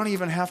 That you don't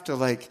even have to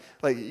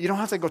you don't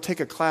have to go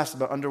take a class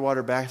about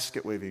underwater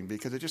basket weaving,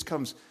 because it just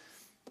comes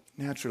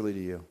naturally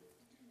to you.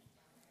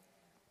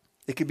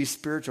 It could be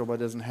spiritual, but it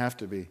doesn't have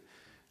to be.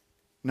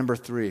 Number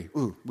 3.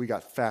 Ooh, we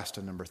got fast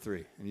to number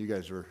 3. And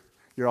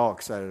you're all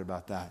excited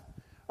about that.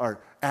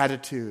 Our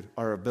attitude,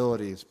 our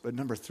abilities. But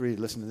number 3,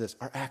 listen to this,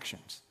 our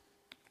actions.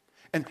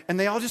 And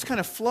they all just kind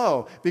of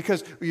flow,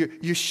 because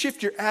you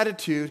shift your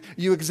attitude,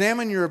 you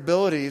examine your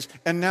abilities,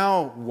 and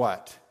now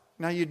what?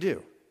 Now you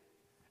do.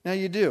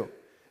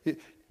 You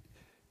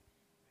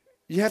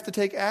have to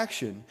take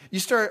action. You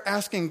start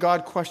asking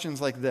God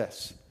questions like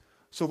this.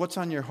 So what's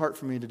on your heart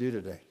for me to do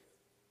today?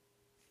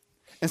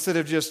 Instead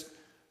of just,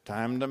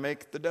 time to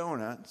make the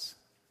donuts.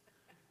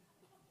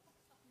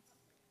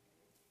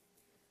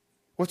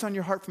 What's on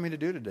your heart for me to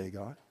do today,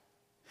 God?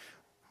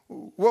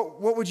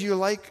 What would you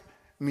like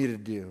me to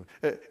do?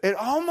 It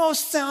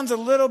almost sounds a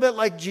little bit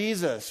like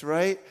Jesus,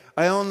 right?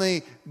 I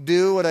only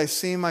do what I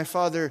see my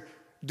Father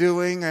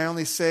doing. I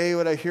only say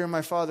what I hear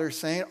my Father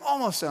saying. It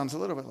almost sounds a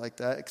little bit like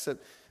that,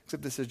 except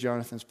this is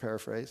Jonathan's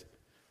paraphrase.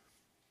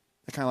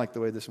 I kind of like the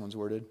way this one's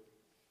worded.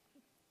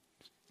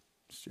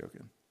 Just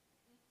joking.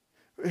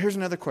 Here's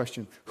another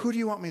question. Who do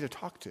you want me to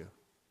talk to?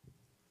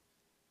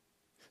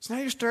 So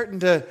now you're starting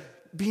to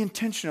be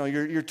intentional.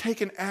 You're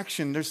taking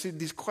action. There's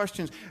these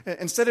questions.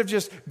 Instead of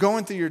just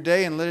going through your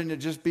day and letting it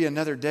just be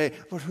another day,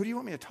 Lord, who do you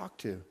want me to talk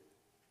to?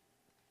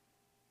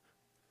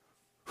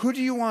 Who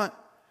do you want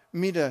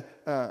me to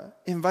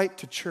invite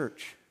to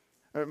church?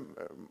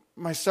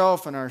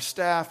 Myself and our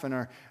staff and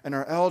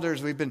our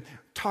elders, we've been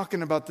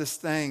talking about this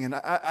thing, and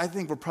I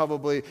think we're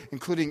probably,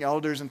 including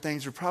elders and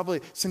things, we're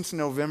probably, since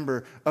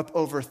November, up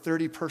over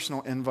 30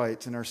 personal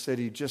invites in our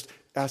city, just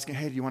asking,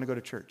 hey, do you want to go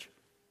to church?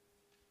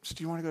 So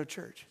do you want to go to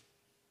church?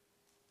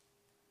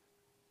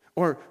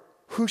 Or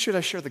who should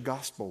I share the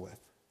gospel with?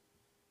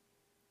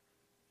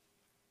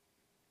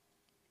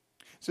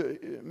 So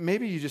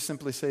maybe you just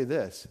simply say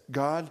this: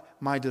 God,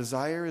 my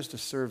desire is to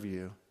serve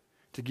you,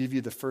 to give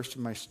you the first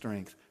of my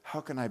strength.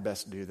 How can I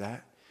best do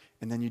that?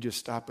 And then you just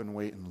stop and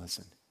wait and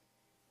listen.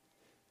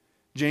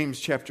 James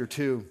chapter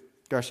 2.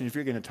 Gosh, and if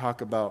you're going to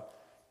talk about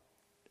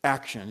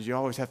actions, you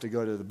always have to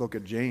go to the book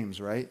of James,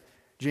 right?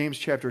 James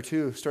chapter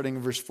 2, starting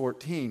in verse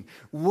 14.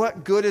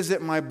 What good is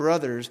it, my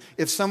brothers,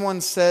 if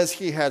someone says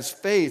he has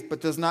faith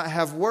but does not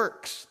have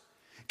works?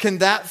 Can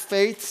that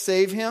faith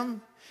save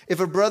him? If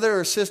a brother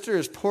or sister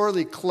is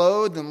poorly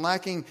clothed and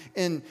lacking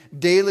in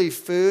daily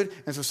food,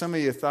 and so some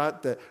of you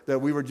thought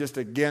that we were just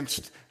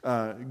against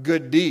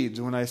good deeds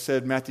when I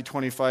said Matthew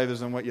 25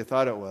 isn't what you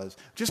thought it was.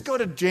 Just go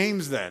to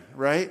James then,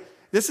 right?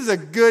 This is a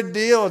good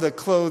deal to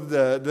clothe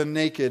the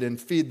naked and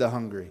feed the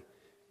hungry.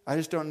 I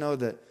just don't know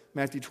that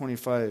Matthew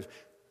 25,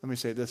 let me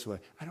say it this way.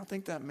 I don't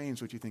think that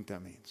means what you think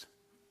that means.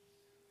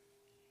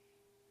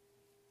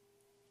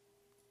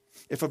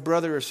 If a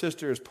brother or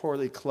sister is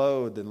poorly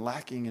clothed and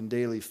lacking in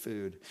daily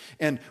food,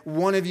 and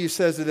one of you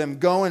says to them,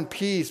 go in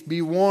peace,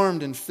 be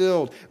warmed and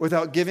filled,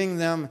 without giving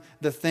them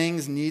the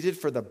things needed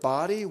for the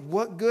body,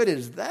 what good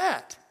is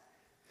that?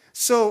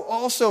 So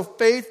also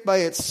faith by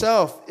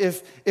itself,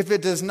 if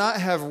it does not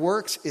have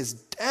works, is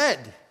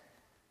dead.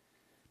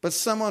 But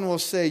someone will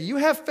say, you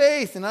have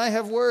faith and I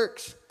have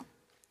works.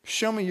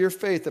 Show me your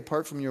faith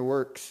apart from your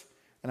works,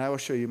 and I will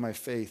show you my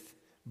faith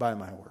by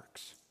my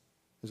works,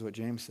 is what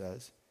James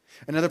says.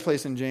 Another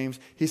place in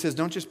James, he says,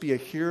 don't just be a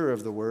hearer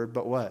of the word,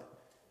 but what?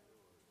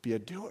 Be a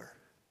doer.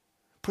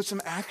 Put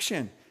some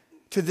action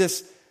to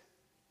this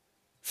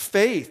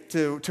faith,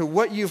 to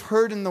what you've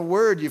heard in the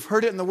word. You've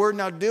heard it in the word,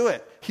 now do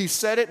it. He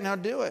said it, now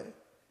do it.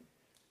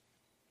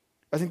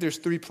 I think there's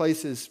 3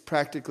 places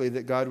practically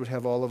that God would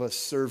have all of us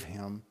serve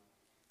him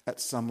at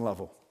some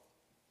level.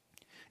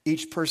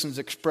 Each person's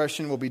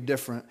expression will be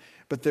different,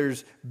 but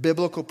there's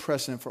biblical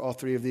precedent for all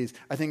 3 of these.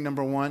 I think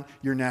number 1,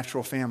 your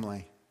natural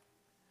family.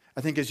 I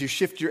think as you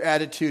shift your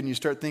attitude and you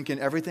start thinking,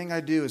 everything I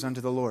do is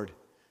unto the Lord.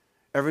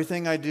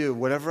 Everything I do,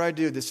 whatever I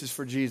do, this is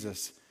for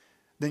Jesus.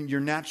 Then your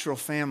natural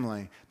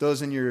family,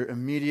 those in your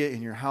immediate,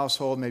 in your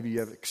household, maybe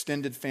you have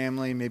extended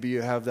family, maybe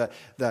you have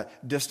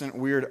that distant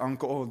weird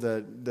uncle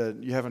that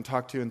you haven't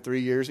talked to in 3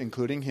 years,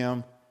 including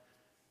him,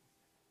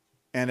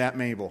 and Aunt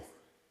Mabel,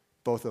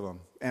 both of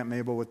them. Aunt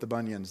Mabel with the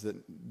bunions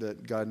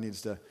that God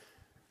needs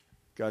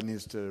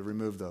to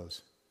remove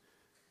those.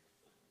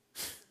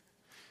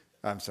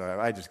 I'm sorry,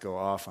 I just go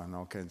off on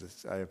all kinds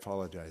of, I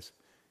apologize.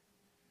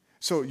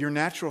 So your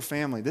natural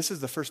family, this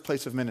is the first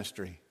place of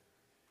ministry.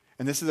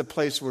 And this is a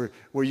place where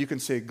you can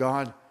say,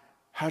 God,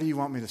 how do you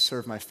want me to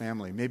serve my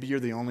family? Maybe you're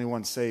the only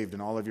one saved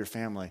in all of your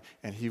family,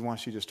 and he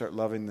wants you to start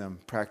loving them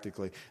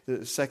practically.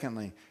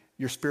 Secondly,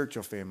 your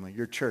spiritual family,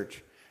 your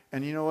church.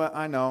 And you know what?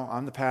 I know,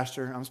 I'm the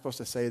pastor, I'm supposed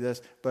to say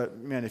this, but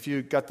man, if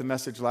you got the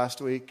message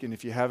last week, and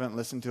if you haven't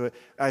listened to it,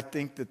 I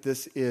think that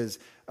this is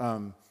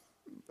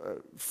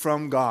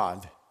from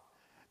God,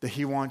 that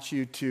he wants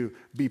you to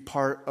be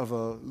part of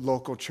a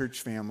local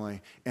church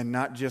family and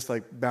not just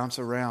like bounce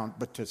around,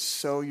 but to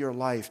sow your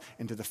life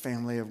into the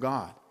family of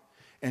God.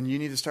 And you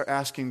need to start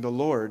asking the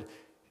Lord,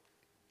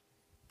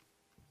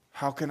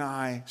 how can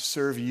I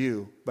serve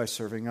you by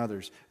serving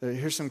others?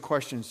 Here's some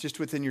questions just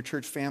within your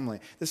church family.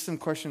 This is some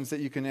questions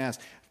that you can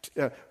ask.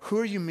 Who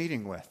are you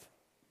meeting with?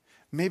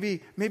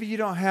 Maybe you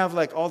don't have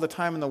like all the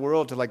time in the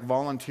world to like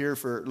volunteer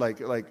for like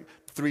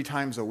 3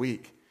 times a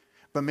week.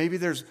 But maybe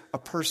there's a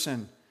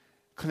person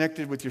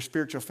connected with your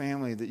spiritual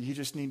family that you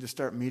just need to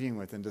start meeting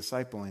with and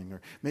discipling.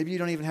 Or maybe you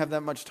don't even have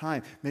that much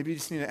time. Maybe you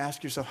just need to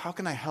ask yourself, how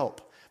can I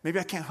help? Maybe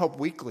I can't help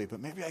weekly, but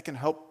maybe I can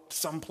help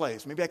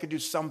someplace. Maybe I could do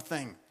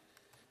something.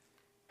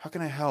 How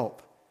can I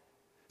help?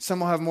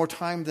 Some will have more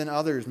time than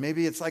others.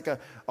 Maybe it's like a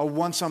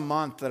once a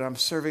month that I'm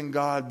serving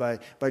God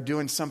by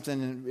doing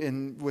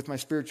something with my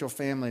spiritual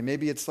family.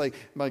 Maybe it's like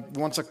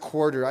once a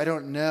quarter. I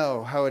don't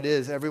know how it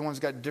is. Everyone's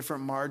got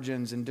different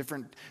margins and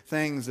different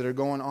things that are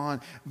going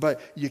on.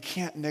 But you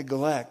can't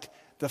neglect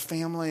the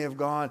family of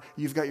God.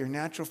 You've got your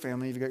natural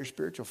family. You've got your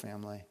spiritual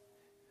family.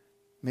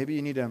 Maybe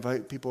you need to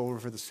invite people over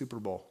for the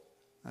Super Bowl.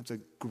 That's a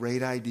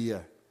great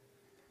idea.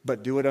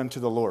 But do it unto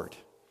the Lord.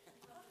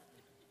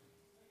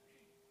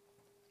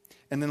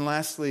 And then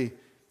lastly,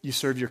 you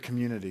serve your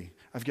community.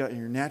 I've got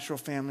your natural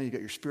family, you've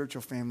got your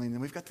spiritual family, and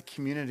then we've got the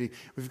community.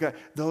 We've got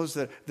those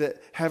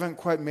that haven't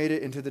quite made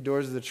it into the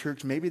doors of the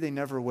church. Maybe they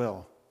never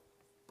will.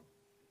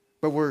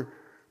 But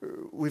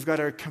we've got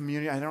our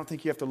community. I don't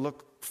think you have to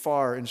look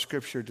far in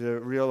Scripture to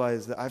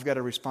realize that I've got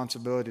a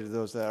responsibility to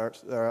those that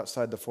are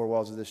outside the 4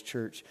 walls of this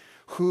church.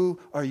 Who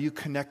are you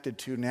connected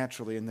to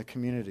naturally in the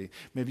community?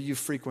 Maybe you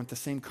frequent the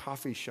same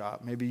coffee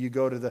shop. Maybe you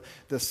go to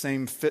the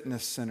same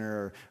fitness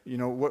center,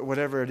 or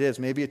whatever it is.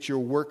 Maybe it's your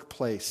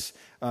workplace.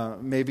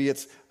 Maybe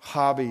it's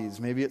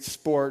hobbies. Maybe it's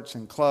sports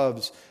and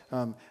clubs.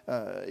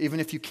 Even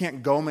if you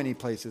can't go many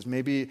places,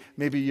 maybe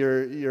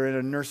you're in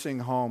a nursing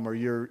home, or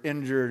you're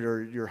injured,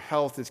 or your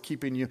health is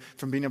keeping you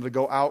from being able to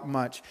go out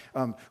much.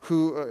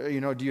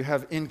 Do you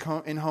have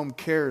in-home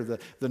care?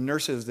 The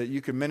nurses that you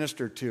can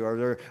minister to?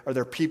 Are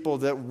there people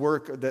that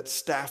work that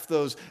staff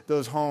those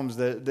homes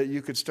that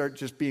you could start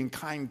just being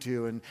kind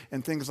to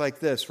and things like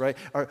this, right?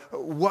 Or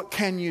what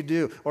can you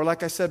do? Or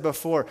like I said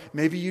before,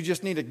 maybe you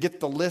just need to get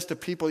the list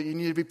of people you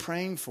need to be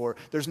praying for.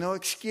 There's no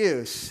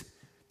excuse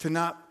to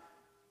not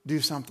do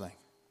something.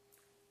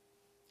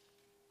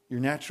 your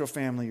natural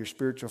family, your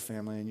spiritual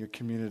family, and your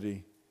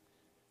community.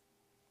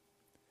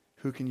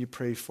 Who can you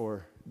pray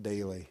for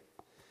daily?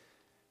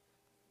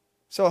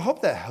 So I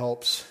hope that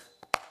helps.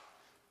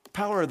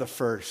 Power of the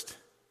first.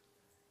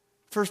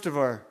 First of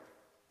our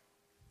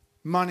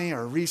money,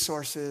 our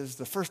resources,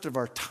 the first of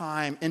our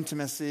time,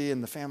 intimacy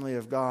in the family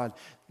of God,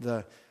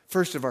 the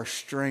first of our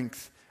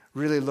strength,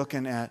 really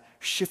looking at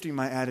shifting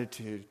my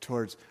attitude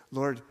towards,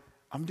 Lord,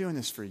 I'm doing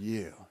this for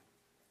you.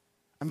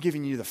 I'm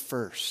giving you the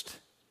first.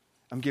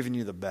 I'm giving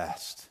you the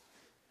best.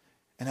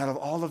 And out of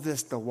all of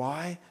this, the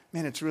why,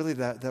 man, it's really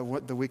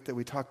what the week that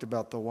we talked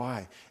about, the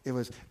why. It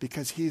was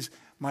because he's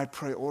my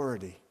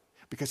priority,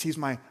 because he's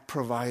my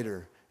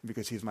provider, and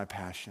because he's my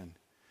passion.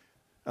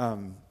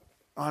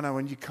 Anna,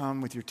 when you come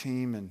with your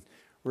team, and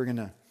we're going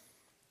to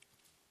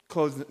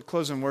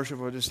close in worship,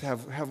 we'll just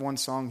have one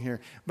song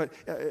here. But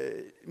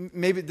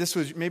maybe this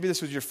was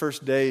your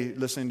first day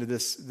listening to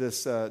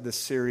this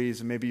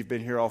series, and maybe you've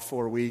been here all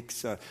 4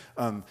 weeks.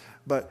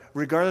 But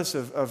regardless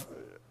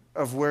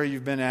of where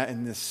you've been at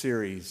in this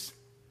series,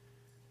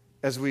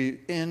 as we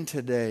end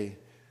today,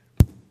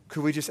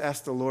 could we just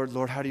ask the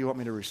Lord, how do you want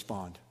me to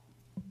respond?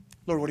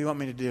 Lord, what do you want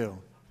me to do?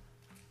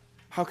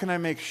 How can I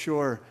make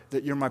sure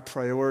that you're my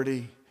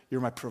priority, you're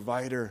my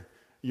provider,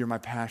 you're my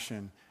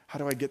passion? How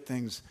do I get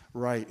things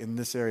right in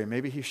this area?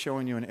 Maybe he's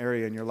showing you an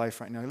area in your life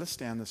right now. Let's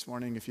stand this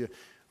morning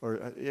or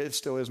it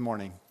still is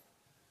morning.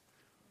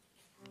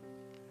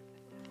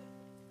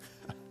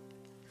 I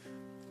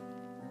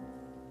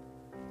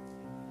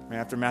mean,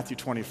 after Matthew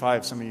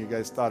 25, some of you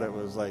guys thought it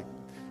was like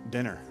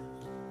dinner.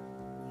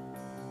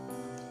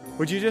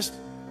 Would you just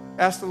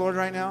ask the Lord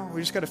right now?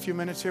 We just got a few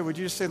minutes here. Would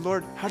you just say,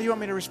 Lord, how do you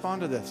want me to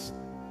respond to this?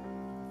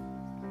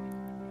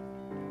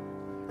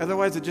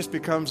 Otherwise, it just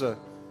becomes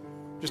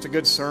just a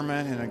good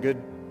sermon and a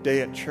good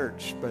day at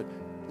church. But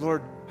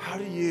Lord, how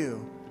do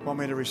you want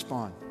me to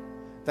respond?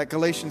 That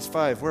Galatians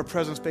 5, we're a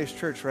presence-based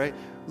church, right?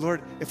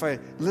 Lord, if I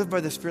live by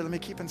the Spirit, let me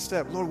keep in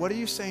step. Lord, what are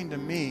you saying to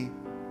me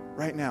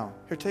right now?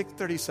 Here, take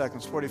 30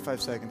 seconds,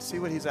 45 seconds. See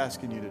what he's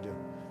asking you to do.